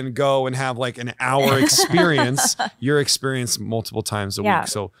to then go and have like an hour experience. Your experience multiple times a week.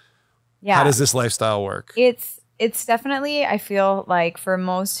 So, how does this lifestyle work? It's definitely, I feel like for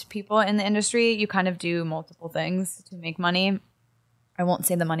most people in the industry, you kind of do multiple things to make money. I won't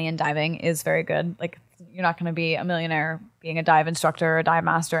say the money in diving is very good. Like, you're not going to be a millionaire being a dive instructor or dive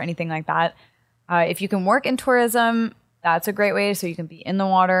master or anything like that. If you can work in tourism, that's a great way. So you can be in the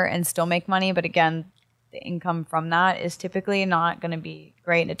water and still make money. But again, the income from that is typically not going to be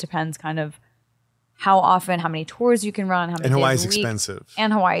great. It depends kind of how often, how many tours you can run, how many days a week. And Hawaii's expensive.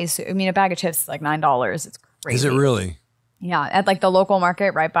 And Hawaii's, I mean, a bag of chips is like $9. It's crazy. Is it really? Yeah. At like the local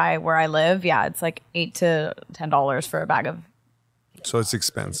market right by where I live, it's like $8 to $10 for a bag of. So it's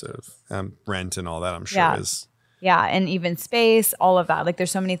expensive. Rent and all that, I'm sure is. Yeah. And even space, all of that. Like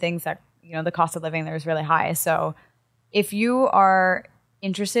there's so many things that, the cost of living there is really high. So if you are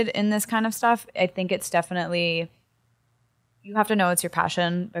interested in this kind of stuff, I think it's definitely, you have to know it's your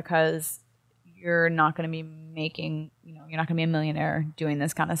passion, because you're not going to be making, you're not going to be a millionaire doing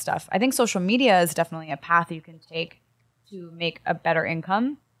this kind of stuff. I think social media is definitely a path you can take to make a better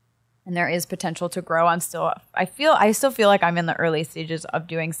income. And there is potential to grow. I still feel like I'm in the early stages of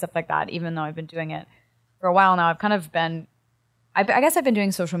doing stuff like that, even though I've been doing it for a while now. I've kind of been, I guess I've been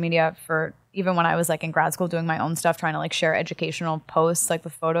doing social media for even when I was like in grad school doing my own stuff, trying to like share educational posts like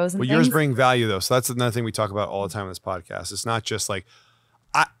with photos and things. Yours bring value though. So that's another thing we talk about all the time on this podcast. It's not just like,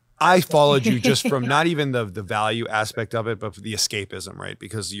 I followed you just from not even the value aspect of it, but the escapism, right?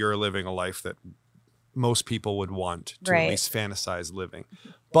 Because you're living a life that most people would want to at least fantasize living.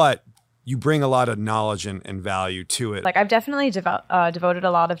 But you bring a lot of knowledge and value to it. Like I've definitely devoted a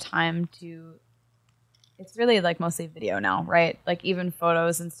lot of time to, it's really like mostly video now, right? Like even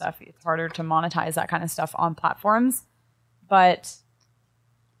photos and stuff, it's harder to monetize that kind of stuff on platforms. But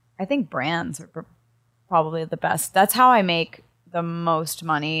I think brands are probably the best. That's how I make the most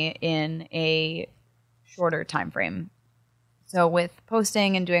money in a shorter time frame. So with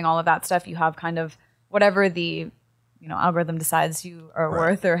posting and doing all of that stuff, you have kind of whatever the algorithm decides you are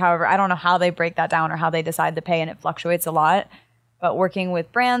worth, or however, I don't know how they break that down or how they decide to pay, and it fluctuates a lot. But working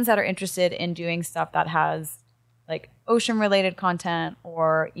with brands that are interested in doing stuff that has like ocean related content,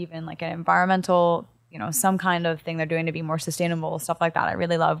 or even like an environmental, some kind of thing they're doing to be more sustainable, stuff like that, I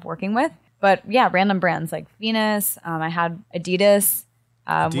really love working with. But yeah, random brands like Venus. I had Adidas.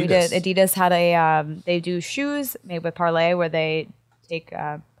 Adidas had they do shoes made with Parlay, where they take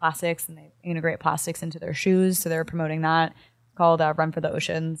plastics and they integrate plastics into their shoes. So they're promoting that. It's called Run for the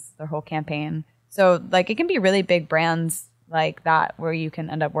Oceans, their whole campaign. So like it can be really big brands like that where you can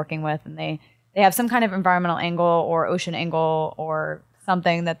end up working with, and they have some kind of environmental angle or ocean angle or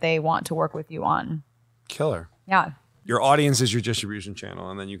something that they want to work with you on. Killer. Yeah. Your audience is your distribution channel,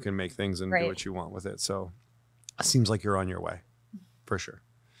 and then you can make things and do what you want with it. So it seems like you're on your way for sure.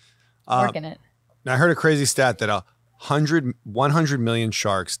 Working it. Now I heard a crazy stat that 100 million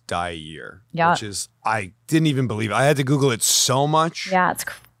sharks die a year, which is, I didn't even believe it. I had to Google it so much. Yeah, it's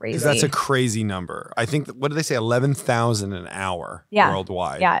crazy. Because that's a crazy number. I think, what did they say? 11,000 an hour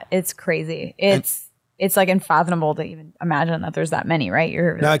worldwide. Yeah, it's crazy. It's like unfathomable to even imagine that there's that many, right?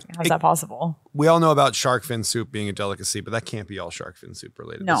 How's that possible? We all know about shark fin soup being a delicacy, but that can't be all shark fin soup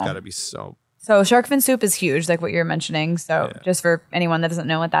related. No. There's got to be so shark fin soup is huge, like what you're mentioning. So just for anyone that doesn't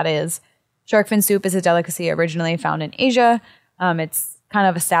know what that is, shark fin soup is a delicacy originally found in Asia. It's kind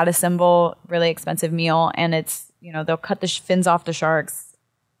of a status symbol, really expensive meal. And it's, they'll cut the fins off the sharks,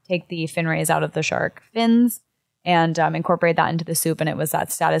 take the fin rays out of the shark fins, and incorporate that into the soup. And it was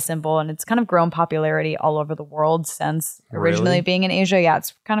that status symbol. And it's kind of grown popularity all over the world since originally being in Asia. Yeah,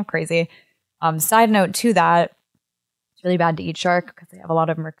 it's kind of crazy. Side note to that, it's really bad to eat shark because they have a lot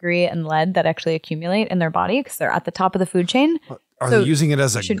of mercury and lead that actually accumulate in their body because they're at the top of the food chain. Are they using it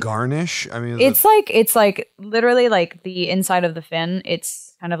as a garnish? I mean, it's like literally like the inside of the fin.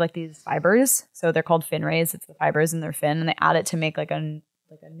 It's kind of like these fibers. So they're called fin rays. It's the fibers in their fin, and they add it to make like a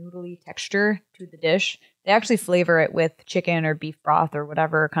noodly texture to the dish. They actually flavor it with chicken or beef broth or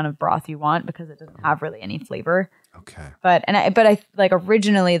whatever kind of broth you want because it doesn't have really any flavor. Okay. But I like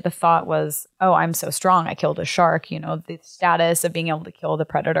originally the thought was, oh, I'm so strong, I killed a shark. You know, the status of being able to kill the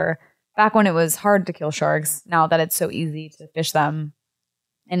predator. Back when it was hard to kill sharks, now that it's so easy to fish them,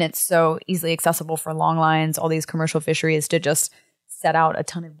 and it's so easily accessible for long lines, all these commercial fisheries to just set out a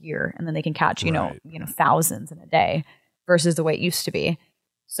ton of gear and then they can catch, you know, thousands in a day versus the way it used to be.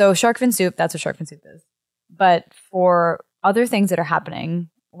 So shark fin soup, that's what shark fin soup is. But for other things that are happening,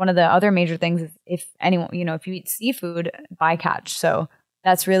 one of the other major things is if anyone, you know, if you eat seafood, bycatch. So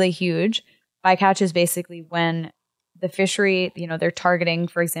that's really huge. Bycatch is basically when the fishery, you know, they're targeting,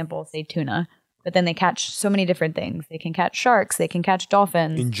 for example, say tuna, but then they catch so many different things. They can catch sharks, they can catch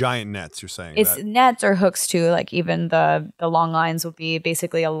dolphins. In giant nets, you're saying? It's nets or hooks too. Like even the long lines will be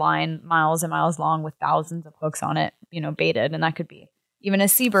basically a line miles and miles long with thousands of hooks on it, you know, baited. And that could be even a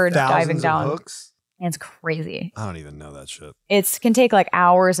seabird diving down. Hooks? And it's crazy. I don't even know that shit. It can take like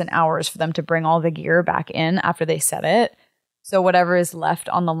hours and hours for them to bring all the gear back in after they set it. So whatever is left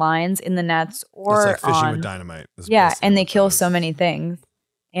on the lines in the nets or it's like fishing with dynamite. Yeah, and they kill so many things.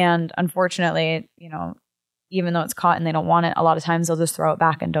 And unfortunately, you know, even though it's caught and they don't want it, a lot of times they'll just throw it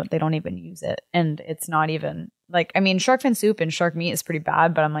back and they don't even use it. And it's not even like, I mean, shark fin soup and shark meat is pretty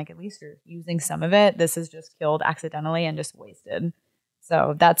bad, but I'm like, at least you're using some of it. This is just killed accidentally and just wasted.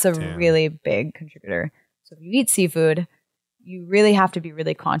 So that's a really big contributor. So if you eat seafood, you really have to be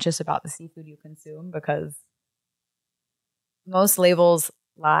really conscious about the seafood you consume because most labels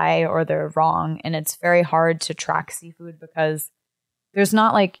lie or they're wrong. And it's very hard to track seafood because there's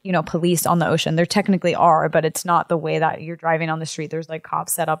not like, you know, police on the ocean. There technically are, but it's not the way that you're driving on the street. There's like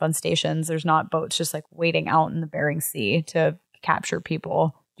cops set up on stations. There's not boats just like waiting out in the Bering Sea to capture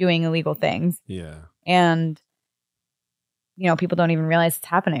people doing illegal things. Yeah. And, you know, people don't even realize it's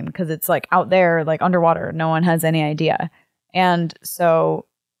happening because it's like out there, like underwater. No one has any idea. And so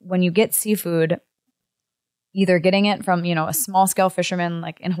when you get seafood, either getting it from, you know, a small scale fisherman,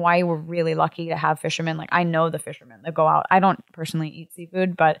 like in Hawaii, we're really lucky to have fishermen. Like I know the fishermen that go out. I don't personally eat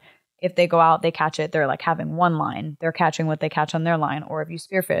seafood, but if they go out, they catch it. They're like having one line. They're catching what they catch on their line. Or if you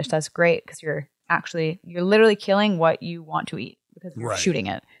spearfish, that's great because you're literally killing what you want to eat because you're shooting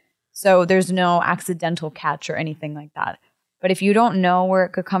it. So there's no accidental catch or anything like that. But if you don't know where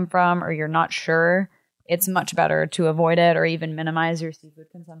it could come from or you're not sure, it's much better to avoid it or even minimize your seafood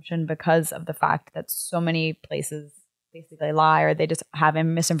consumption because of the fact that so many places basically lie or they just have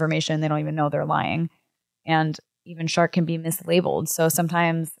misinformation. They don't even know they're lying. And even shark can be mislabeled. So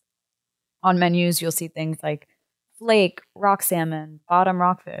sometimes on menus, you'll see things like flake, rock salmon, bottom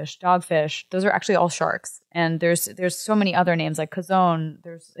rockfish, dogfish. Those are actually all sharks. And there's so many other names like kazone.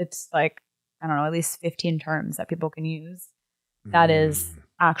 It's like, I don't know, at least 15 terms that people can use. That is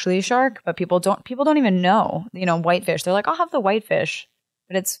actually a shark, but people don't even know, you know, whitefish. They're like, I'll have the whitefish,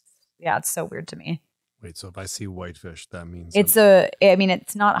 but it's so weird to me. Wait, so if I see whitefish, that means it's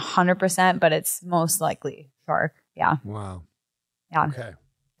not 100%, but it's most likely shark. Yeah. Wow. Yeah. Okay.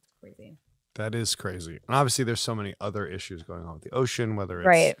 Crazy. That is crazy. And obviously there's so many other issues going on with the ocean, whether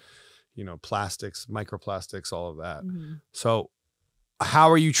it's, you know, plastics, microplastics, all of that. Mm-hmm. So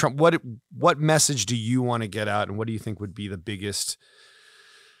how are you what message do you want to get out and what do you think would be the biggest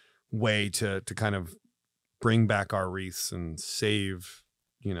way to kind of bring back our reefs and save,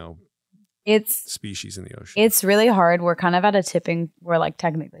 you know, species in the ocean? It's really hard. We're kind of at we're like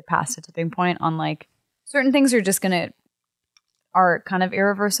technically past a tipping point on like certain things are kind of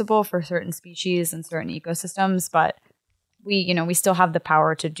irreversible for certain species and certain ecosystems, but we still have the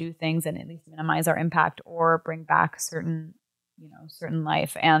power to do things and at least minimize our impact or bring back certain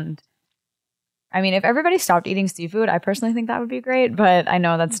life. And I mean, if everybody stopped eating seafood, I personally think that would be great, but I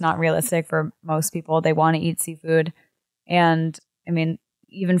know that's not realistic for most people. They want to eat seafood. And I mean,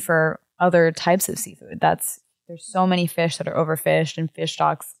 even for other types of seafood, there's so many fish that are overfished and fish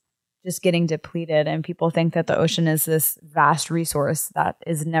stocks just getting depleted. And people think that the ocean is this vast resource that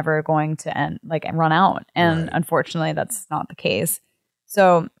is never going to run out. And unfortunately, that's not the case.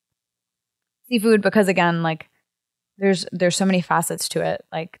 So seafood, because again, like there's so many facets to it,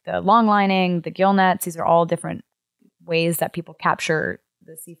 like the long lining, the gill nets. These are all different ways that people capture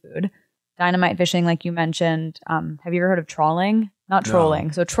the seafood. Dynamite fishing, like you mentioned. Have you ever heard of trawling? Not trolling.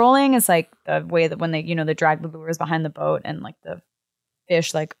 No. So trolling is like the way that when they drag the lures behind the boat and like the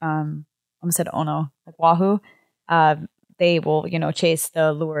fish, like I almost said ono, like wahoo, they will chase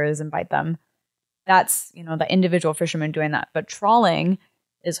the lures and bite them. That's the individual fishermen doing that. But trawling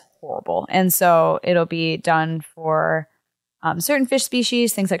is horrible, and so it'll be done for certain fish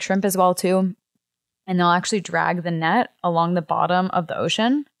species, things like shrimp as well too. And they'll actually drag the net along the bottom of the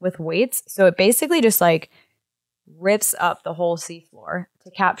ocean with weights. So it basically just like rips up the whole seafloor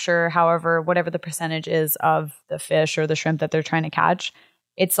to capture whatever the percentage is of the fish or the shrimp that they're trying to catch.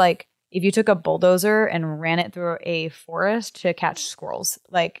 It's like if you took a bulldozer and ran it through a forest to catch squirrels,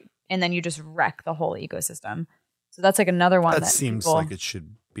 like, and then you just wreck the whole ecosystem. So that's like another one that seems like it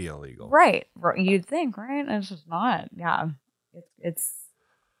should be illegal. Right. You'd think, right? It's just not. Yeah. It's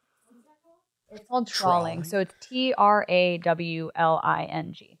called trawling. So it's TRAWLING.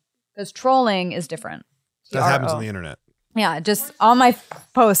 Because trolling is different. That happens on the internet. Yeah, just on my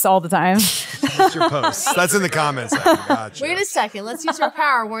posts all the time. That's your posts. That's in the comments section. Gotcha. Wait a second. Let's use our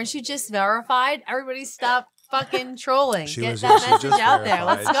power. Weren't you just verified? Everybody stop fucking trolling. Get that message out there.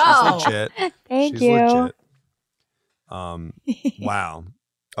 Let's go. She's legit. Thank you. Legit. Wow.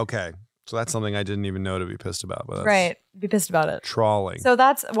 Okay. So that's something I didn't even know to be pissed about. But Right. Be pissed about it. Trawling. So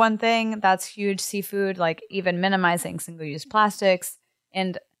that's one thing. That's huge. Seafood, like even minimizing single-use plastics.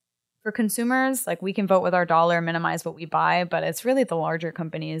 And for consumers, like we can vote with our dollar, minimize what we buy, but it's really the larger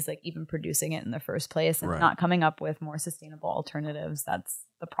companies like even producing it in the first place and not coming up with more sustainable alternatives. That's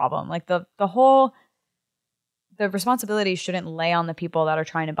the problem. Like the responsibility shouldn't lay on the people that are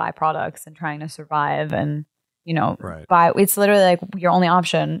trying to buy products and trying to survive and, buy. It's literally like your only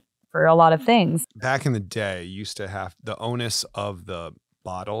option for a lot of things. Back in the day, you used to have the onus of the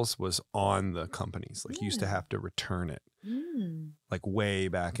bottles was on the companies. Like you used to have to return it. Like way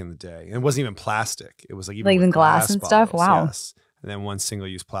back in the day. And it wasn't even plastic. It was like even glass and bottles, stuff. Wow. Yes. And then once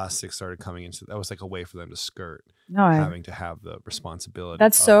single-use plastic started coming into that was like a way for them to skirt having to have the responsibility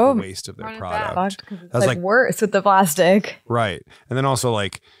that's of the waste of their product. That's like worse with the plastic. Right. And then also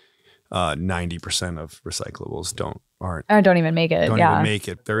like 90% of recyclables don't even make it. Don't even make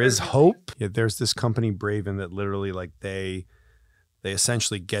it. There is hope. Yeah, there's this company Braven that literally like they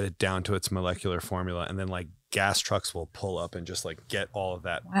essentially get it down to its molecular formula and then like gas trucks will pull up and just like get all of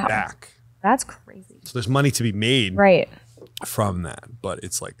that back. That's crazy. So there's money to be made from that, but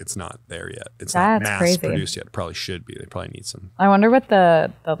it's like it's not there yet. It's not mass produced yet. It probably should be. They probably need some. I wonder what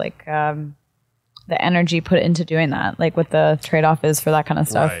the energy put into doing that, like what the trade-off is for that kind of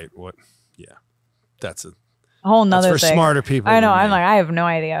stuff. Right. What? Yeah. That's a whole nother thing. For smarter people. I know. I'm like, I have no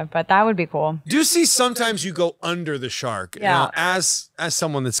idea, but that would be cool. Do you see sometimes you go under the shark? Yeah. Now, as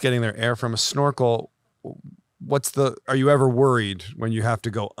someone that's getting their air from a snorkel, are you ever worried when you have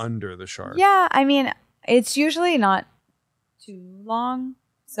to go under the shark? Yeah. I mean, it's usually not too long.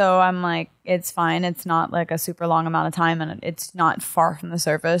 So I'm like, it's fine. It's not like a super long amount of time and it's not far from the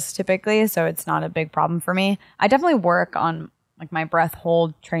surface typically. So it's not a big problem for me. I definitely work on like my breath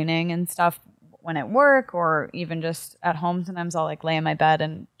hold training and stuff when at work or even just at home. Sometimes I'll like lay in my bed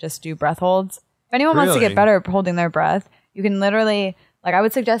and just do breath holds. If anyone wants to get better at holding their breath, you can literally, like I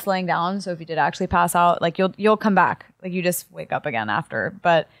would suggest laying down. So if you did actually pass out, like you'll come back. Like you just wake up again after,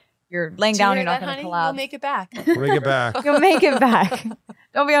 but you're laying down, you're not going to collapse. You'll make it back. We'll make it back. You'll make it back.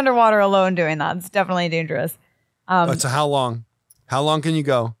 Don't be underwater alone doing that. It's definitely dangerous. So how long? How long can you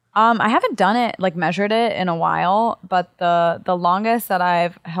go? I haven't done it, like measured it in a while, but the longest that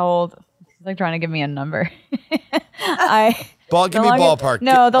I've held, it's like trying to give me a number. Give me ballpark.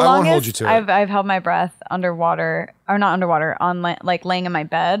 No, the I longest won't hold you to I've held my breath underwater, or not underwater, on like laying in my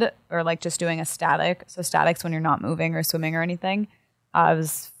bed or like just doing a static. So static's when you're not moving or swimming or anything. It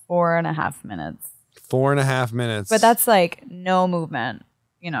was 4.5 minutes. 4.5 minutes. But that's like no movement,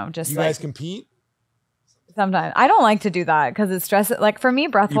 just you like. guys compete? Sometimes. I don't like to do that because it's stressful. Like for me,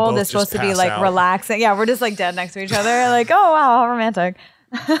 breath hold is supposed to be like relaxing. Yeah, we're just like dead next to each other. Like, oh wow, how romantic.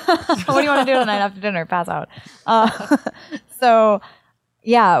 What do you want to do tonight after dinner? Pass out. So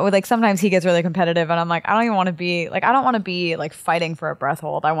yeah, with like sometimes he gets really competitive and I'm like, I don't want to be like fighting for a breath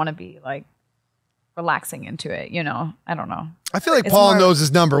hold. I want to be like relaxing into it, I don't know. I feel like Paul knows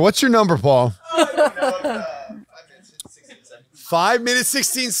his number. What's your number, Paul? 5 minutes,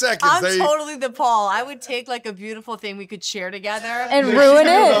 16 seconds. I'm totally the Paul. I would take like a beautiful thing we could share together and ruin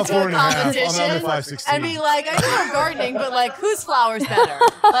it to a competition and be like, I know I'm gardening, but like, whose flower's better?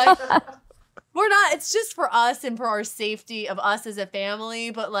 Like, we're not. It's just for us and for our safety of us as a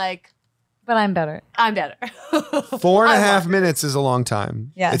family. But like, but I'm better. I'm better. 4.5 minutes is a long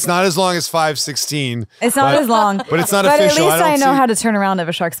time. Yeah, it's not as long as 5:16. It's not as long, but it's not but official. At least I know how to turn around if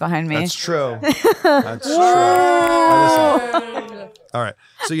a shark's behind me. That's true. That's true. All right.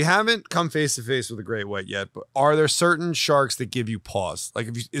 So you haven't come face to face with a great white yet, but are there certain sharks that give you pause? Like,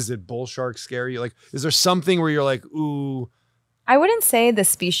 is it bull shark scary? Like, is there something where you're like, ooh? I wouldn't say the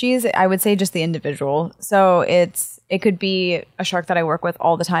species. I would say just the individual. So it could be a shark that I work with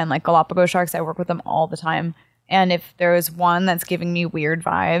all the time, like Galapagos sharks. I work with them all the time. And if there is one that's giving me weird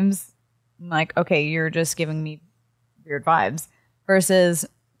vibes, I'm like, okay, you're just giving me weird vibes. Versus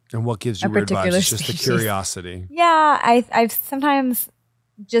And what gives you a weird vibes? particular It's just the species. curiosity. Yeah, I've sometimes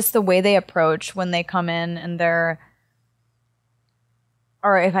just the way they approach when they come in and they're,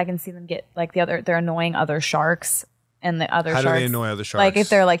 or if I can see them get like they're annoying other sharks and the other How sharks. do they annoy other sharks? Like if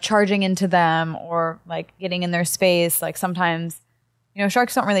they're like charging into them or like getting in their space. Like sometimes,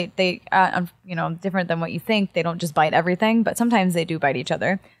 sharks don't really, different than what you think. They don't just bite everything, but sometimes they do bite each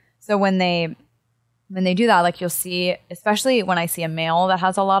other. So when they do that, like you'll see, especially when I see a male that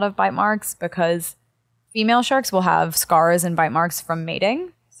has a lot of bite marks, because female sharks will have scars and bite marks from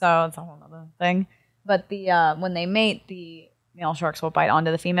mating. So it's a whole other thing. But when they mate, the male sharks will bite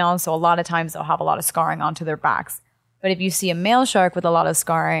onto the females. So a lot of times they'll have a lot of scarring onto their backs. But if you see a male shark with a lot of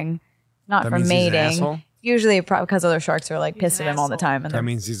scarring, not That from means he's an mating, asshole? usually because other sharks are like pissed at him all the time. And That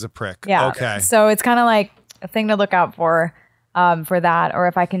means he's a prick. yeah. Okay. So it's kind of like a thing to look out for that. Or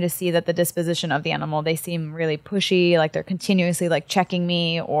if I can just see that the disposition of the animal, they seem really pushy, like they're continuously like checking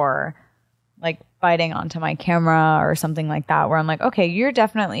me or like biting onto my camera or something like that, where I'm like, okay, you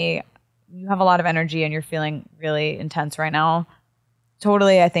have a lot of energy and you're feeling really intense right now.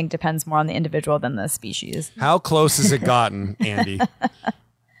 Totally, I think depends more on the individual than the species. How close has it gotten, Andy?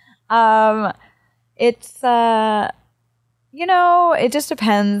 It's it just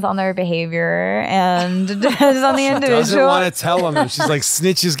depends on their behavior and it depends on the individual. Doesn't want to tell them. She's like,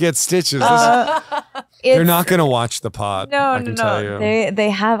 snitches get stitches. They're not going to watch the pod. No, I can tell you. They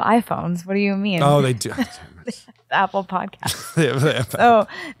have iPhones. What do you mean? Oh, they do. Apple Podcasts. They have- So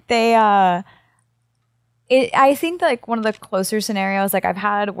they I think like one of the closer scenarios like I've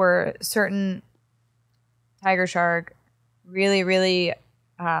had were certain tiger shark really, really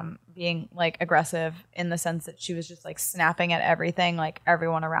being like aggressive in the sense that she was just like snapping at everything, like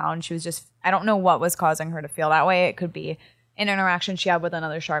everyone around. She was just, I don't know what was causing her to feel that way. It could be an interaction she had with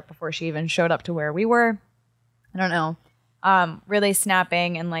another shark before she even showed up to where we were. I don't know. Really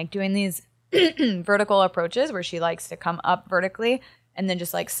snapping and like doing these vertical approaches where she likes to come up vertically and then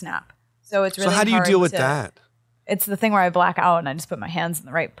just like snap. So it's really So how do you hard deal with to- that? It's the thing where I black out and I just put my hands in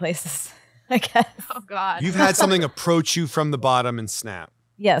the right places, I guess. Oh God. You've had something approach you from the bottom and snap.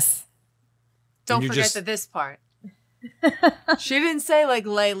 Yes. Don't you forget just- this part. She didn't say like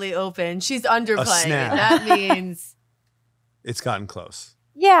lightly open. She's underplaying it. snap. That means It's gotten close.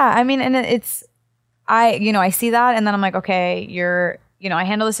 Yeah, I mean, and I see that and then I'm like, okay, I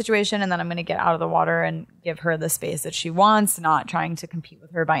handle the situation and then I'm going to get out of the water and give her the space that she wants, not trying to compete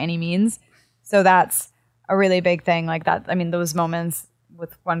with her by any means. So that's a really big thing like that. I mean, those moments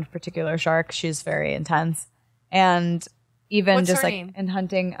with one particular shark, she's very intense. And even What's just her like name? in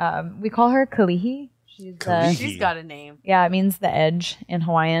hunting, we call her Kalihi. She's Kalihi. she's got a name. yeah, it means the edge in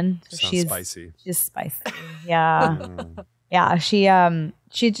Hawaiian. So Sounds spicy. She's spicy. Yeah. Yeah, she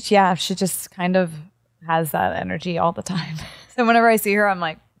just kind of has that energy all the time. So whenever I see her, I'm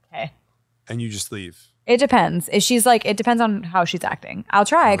like, okay. And you just leave. It depends. If she's like, it depends on how she's acting. I'll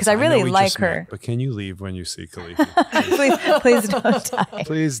try because I know really we like just her. met, but can you leave when you see Kalihi? Please don't die.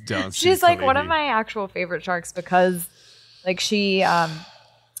 Please don't. see She's like one of Kalihi. my actual favorite sharks because like she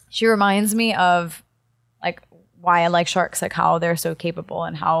reminds me of like why I like sharks, like how they're so capable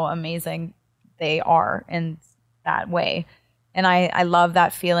and how amazing they are in that way. And I love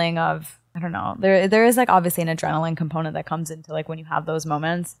that feeling of, I don't know, there is like obviously an adrenaline component that comes into like when you have those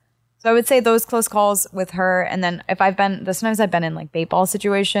moments. So I would say those close calls with her. And then if sometimes I've been in like bait ball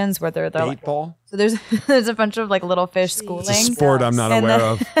situations where they're Bait like, ball? so there's a bunch of like little fish schooling. It's a sport I'm not And aware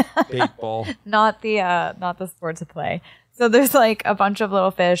then- of. Bait ball. not the sport to play. So there's like a bunch of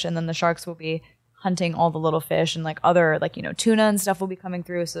little fish and then the sharks will be hunting all the little fish and like other like, tuna and stuff will be coming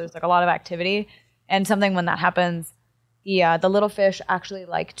through. So there's like a lot of activity. And something when that happens, the little fish actually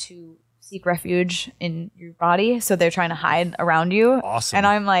like to seek refuge in your body. So they're trying to hide around you. Awesome. And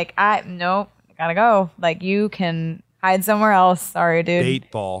I'm like, nope, I gotta go. Like you can hide somewhere else. Sorry, dude.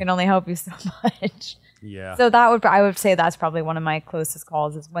 Bait ball. Can only help you so much. Yeah. So I would say that's probably one of my closest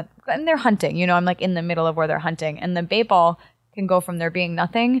calls is when and they're hunting. I'm like in the middle of where they're hunting, and the bait ball can go from there being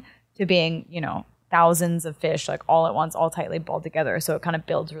nothing to being thousands of fish like all at once, all tightly balled together. So it kind of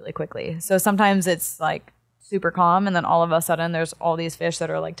builds really quickly. So sometimes it's like super calm, and then all of a sudden there's all these fish that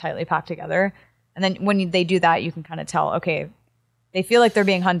are like tightly packed together. And then when they do that, you can kind of tell, okay, they feel like they're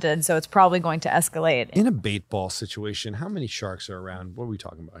being hunted, so it's probably going to escalate. In a bait ball situation, how many sharks are around? What are we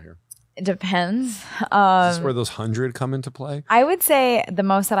talking about here? It depends. Is this where those 100 come into play? I would say the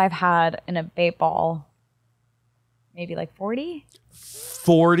most that I've had in a bait ball, maybe like 40.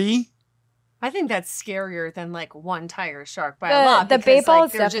 40? I think that's scarier than like one tiger shark by The- a lot. the because, bait ball like,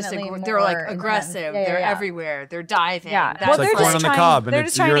 is they're just definitely they're like more aggressive. intense. Yeah, They're yeah. everywhere. They're diving. Yeah, That's like they're corn just on the trying- cob, and they're it's-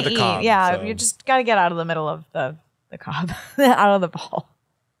 just trying you're to the eat. cob, Yeah, so- you just got to get out of the middle of the cob, out of the ball.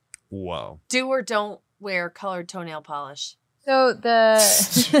 Whoa. Do or don't wear colored toenail polish. So the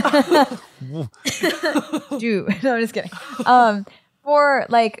do no, I'm just kidding. For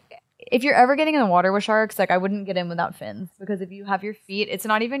like, if you're ever getting in the water with sharks, like I wouldn't get in without fins, because if you have your feet, it's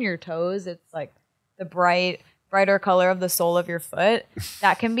not even your toes. It's like the brighter color of the sole of your foot.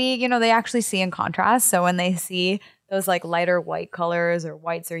 That can be, you know, they actually see in contrast. So when they see those like lighter white colors or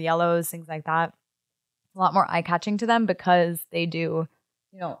whites or yellows, things like that, a lot more eye catching to them because they do,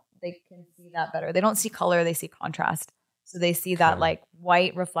 you know, they can see that better. They don't see color, they see contrast. So they see that like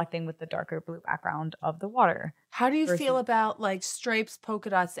white reflecting with the darker blue background of the water. How do you feel about like stripes, polka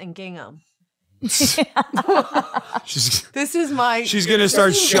dots, and gingham? She's She's gonna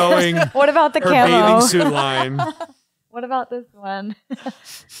start showing What about the her camo? bathing suit line. What about this one?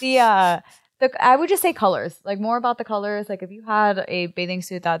 I would just say colors, like more about the colors. Like if you had a bathing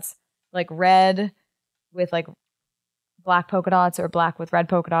suit that's like red with like black polka dots or black with red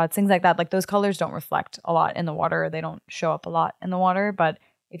polka dots, things like that, like those colors don't reflect a lot in the water. They don't show up a lot in the water. But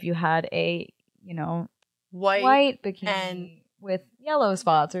if you had a, you know, white bikini and with yellow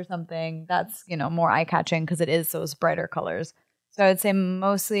spots or something, that's, you know, more eye catching because it is those brighter colors. So I would say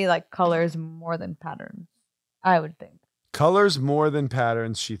mostly like colors more than patterns, I would think. Colors more than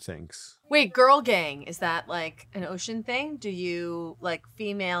patterns, she thinks. Wait, girl gang, is that like an ocean thing? Do you like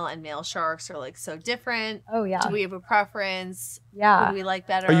female and male sharks are like so different? Oh yeah. Do we have a preference? Yeah. What do we like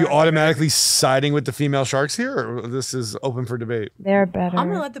better? Are you automatically siding with the female sharks here, or this is open for debate? They're better. I'm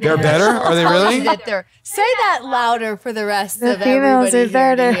gonna let the They're better? Are they really? Say that louder for the rest The of females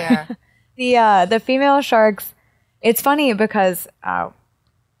everybody are here better. to hear. The female sharks, it's funny because I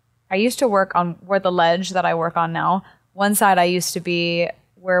used to work on where the ledge that I work on now. One side I used to be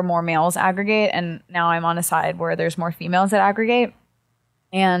where more males aggregate, and now I'm on a side where there's more females that aggregate.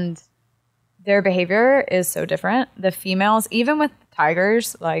 And their behavior is so different. The females, even with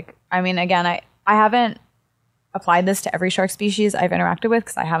tigers, like, I mean, again, I haven't applied this to every shark species I've interacted with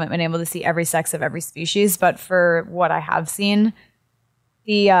because I haven't been able to see every sex of every species. But for what I have seen,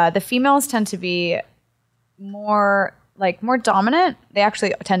 the females tend to be more dominant. They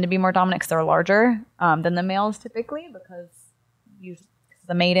actually tend to be more dominant because they're larger than the males typically, because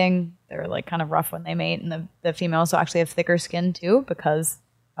the mating, they're like kind of rough when they mate, and the females will actually have thicker skin too because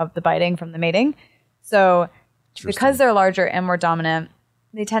of the biting from the mating. So because they're larger and more dominant,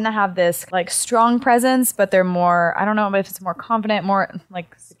 they tend to have this like strong presence, but they're more, I don't know if it's more confident, more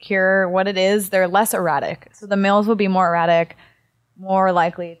like secure, what it is. They're less erratic. So the males will be more erratic, more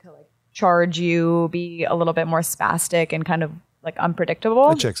likely to like charge you, be a little bit more spastic and kind of like unpredictable.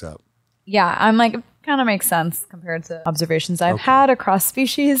 That checks out. Yeah, I'm like, it kind of makes sense compared to observations I've had across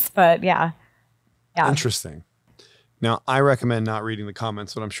species, but yeah. Interesting. Now, I recommend not reading the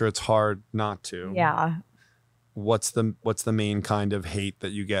comments, but I'm sure it's hard not to. Yeah. What's the main kind of hate that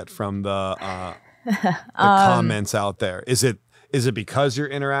you get from the comments out there? Is it because you're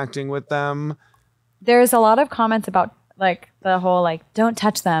interacting with them? There's a lot of comments about like the whole like, don't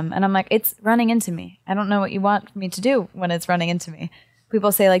touch them. And I'm like, it's running into me. I don't know what you want me to do when it's running into me.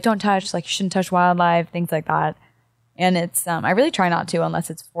 People say like, don't touch, like you shouldn't touch wildlife, things like that. And it's, I really try not to unless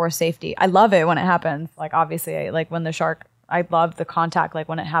it's for safety. I love it when it happens. Like obviously like when the shark, I love the contact. Like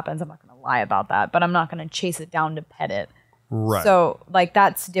when it happens, I'm not going to lie about that, but I'm not going to chase it down to pet it. Right. So like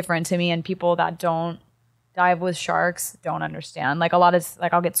that's different to me, and people that don't dive with sharks don't understand. Like a lot of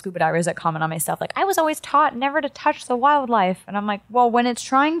like I'll get scuba divers that comment on my stuff like, I was always taught never to touch the wildlife, and I'm like, well, when it's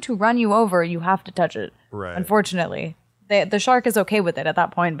trying to run you over, you have to touch it. Right. Unfortunately, the shark is okay with it at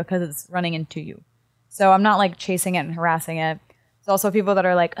that point because it's running into you. So I'm not like chasing it and harassing it. There's also people that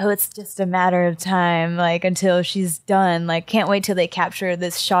are like, oh, it's just a matter of time, like until she's done. Like can't wait till they capture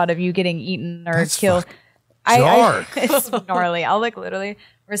this shot of you getting eaten or killed. It's gnarly. I'll like literally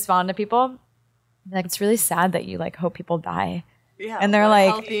respond to people. Like, it's really sad that you like hope people die. Yeah, and they're like,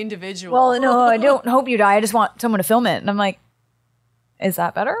 healthy individual. well, no, I don't hope you die. I just want someone to film it. And I'm like, is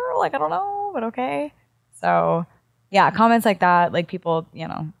that better? Like, I don't know, but okay. So yeah, comments like that, like people, you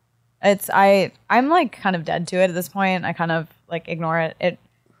know, I'm like kind of dead to it at this point. I kind of like ignore it.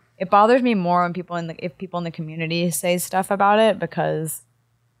 It bothers me more when if people in the community say stuff about it, because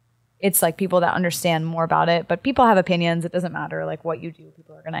it's like people that understand more about it, but people have opinions. It doesn't matter like what you do,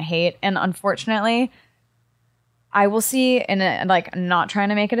 people are going to hate. And unfortunately, I will see, and like not trying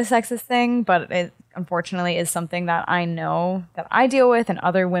to make it a sexist thing, but it unfortunately is something that I know that I deal with and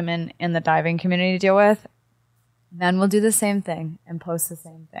other women in the diving community deal with. Men will do the same thing and post the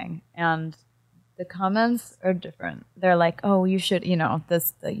same thing. And the comments are different. They're like, oh, you should, you know,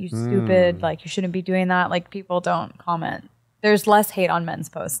 you stupid, like you shouldn't be doing that. Like people don't comment. There's less hate on men's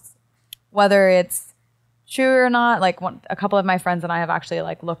posts. Whether it's true or not. Like a couple of my friends and I have actually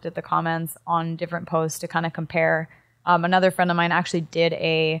like looked at the comments on different posts to kind of compare. Another friend of mine actually did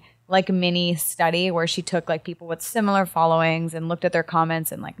a like mini study where she took like people with similar followings and looked at their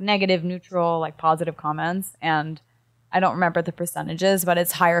comments and like negative, neutral, like positive comments. And I don't remember the percentages, but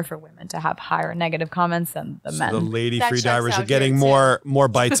it's higher for women to have higher negative comments than the men. The lady That free checks divers out are getting here, more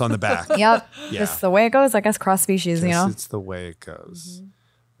bites on the back. Yep. Yeah. Just the way it goes, I guess, cross species, you know? It's the way it goes.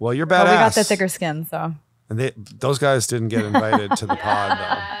 Well, you're badass. But we got the thicker skin, so. And those guys didn't get invited to the pod,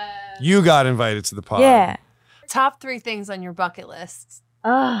 though. You got invited to the pod. Yeah. Top 3 things on your bucket list.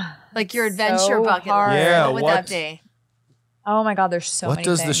 Ugh, Like your so adventure bucket hard. list. Yeah, What would what- that be? oh my God, there's so What many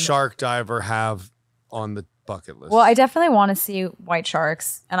does the things. shark diver have on the bucket list? Well, I definitely want to see white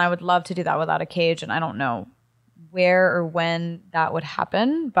sharks, and I would love to do that without a cage, and I don't know where or when that would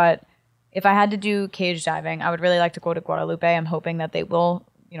happen, but if I had to do cage diving, I would really like to go to Guadalupe. I'm hoping that they will,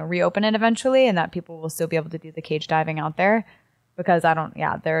 reopen it eventually and that people will still be able to do the cage diving out there because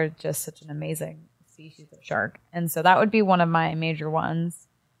they're just such an amazing species of shark. And so that would be one of my major ones.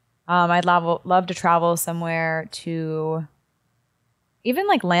 I'd love to travel somewhere to even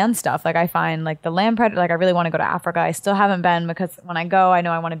like land stuff. Like I find like the land predator, like I really want to go to Africa. I still haven't been because when I go, I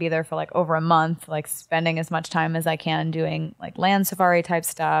know I want to be there for like over a month, like spending as much time as I can doing like land safari type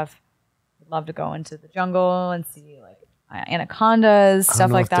stuff. I'd love to go into the jungle and see like anacondas, I don't stuff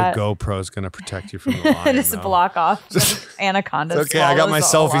know like if that. The GoPro's going to protect you from the lion. Just though. block off anacondas. It's okay, I got my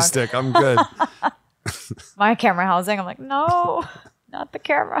swallows, selfie block. stick. I'm good. All My camera housing. I'm like, no, not the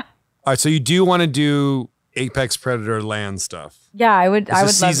camera. right, so you do want to do apex predator land stuff. Yeah, I would. This I would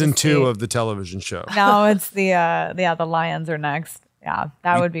is love season to 2 see. of the television show. No, it's the lions are next. Yeah,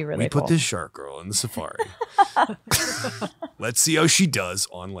 that would be really We cool. put this shark girl in the safari. Let's see how she does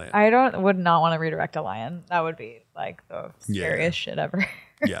on land. I would not want to redirect a lion. That would be like the Yeah. scariest shit ever.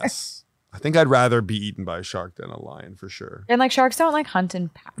 Yes. I think I'd rather be eaten by a shark than a lion for sure. And like sharks don't like hunt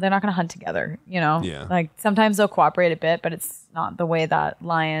they're not going to hunt together, Yeah. Like sometimes they'll cooperate a bit, but it's not the way that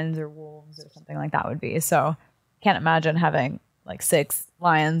lions or wolves or something like that would be. So can't imagine having like 6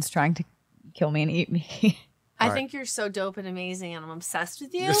 lions trying to kill me and eat me. I All right. think you're so dope and amazing, and I'm obsessed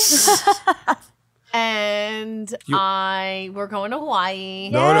with you. And we're going to Hawaii.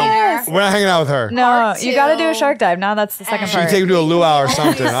 No, Yes. we're not hanging out with her. No, Part you got to do a 2. shark dive. Now that's the second She can part. take me to a luau or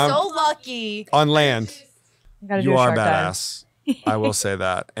something. You're I'm so lucky. on land. You got to do You a are shark dive. badass. I will say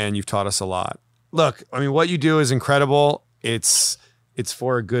that. And you've taught us a lot. Look, I mean, what you do is incredible. It's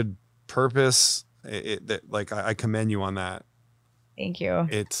for a good purpose. I commend you on that. Thank you.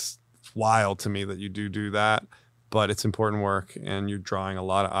 It's wild to me that you do that, but it's important work and you're drawing a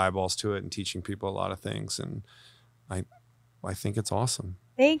lot of eyeballs to it and teaching people a lot of things. And I think it's awesome.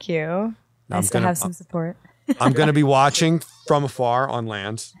 Thank you. Now Nice to have some support. I'm going to be watching from afar on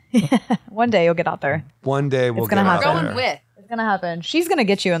land. One day you'll get out there. One day we'll It's gonna get out happen. there. Going with. It's going to happen. She's going to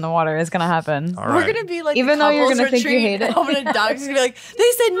get you in the water. It's going to happen. All We're right. gonna be like Even the though you're couples gonna think you retreat. hate it. I'm gonna die. She's gonna be like,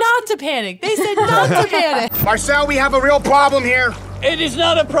 they said not to panic. They said not to panic. Marcel, we have a real problem here. It is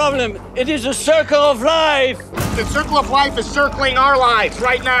not a problem. It is a circle of life. The circle of life is circling our lives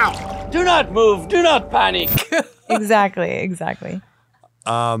right now. Do not move. Do not panic. Exactly.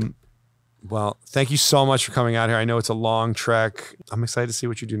 Well, thank you so much for coming out here. I know it's a long trek. I'm excited to see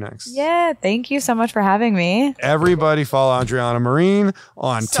what you do next. Yeah, thank you so much for having me. Everybody follow Andriana Marine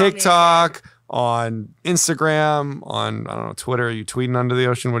on So TikTok, on Instagram, on, I don't know, Twitter. Are you tweeting under the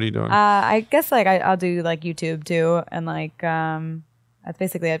ocean? What are you doing? I guess like I'll do like YouTube too, and like that's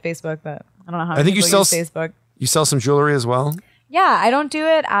basically at Facebook, but I don't know how many I think you people still use Facebook. You sell some jewelry as well? Yeah, I don't do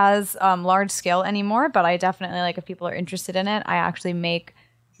it as large scale anymore, but I definitely like if people are interested in it, I actually make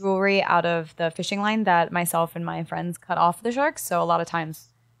jewelry out of the fishing line that myself and my friends cut off the sharks. So a lot of times,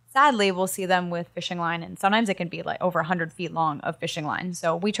 sadly, we'll see them with fishing line, and sometimes it can be like over 100 feet long of fishing line.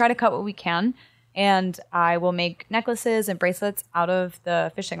 So we try to cut what we can, and I will make necklaces and bracelets out of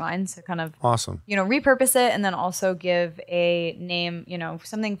the fishing line. So kind of Awesome. repurpose it and then also give a name,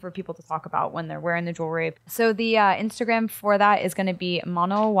 something for people to talk about when they're wearing the jewelry. So the Instagram for that is going to be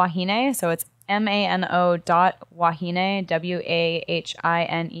Mano Wahine. So it's MANO.Wahine,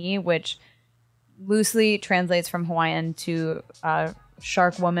 WAHINE, which loosely translates from Hawaiian to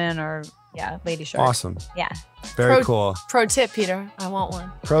shark woman or lady shark. Awesome. Yeah. Very cool. Pro tip, Peter. I want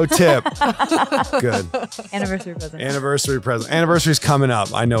one. Pro tip. Good. Anniversary present. Anniversary present. Anniversary's coming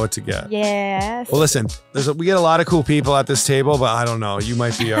up. I know what to get. Yes. Well, listen, we get a lot of cool people at this table, but I don't know. You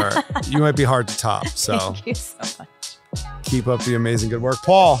might be hard to top. So Thank you so much. keep up the amazing good work.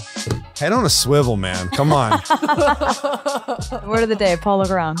 Paul, head on a swivel, man. Come on. Word of the day, Paul, look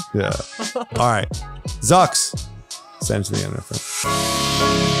around. Yeah. All right. Zucks. Send to the end of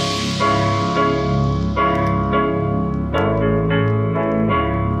it.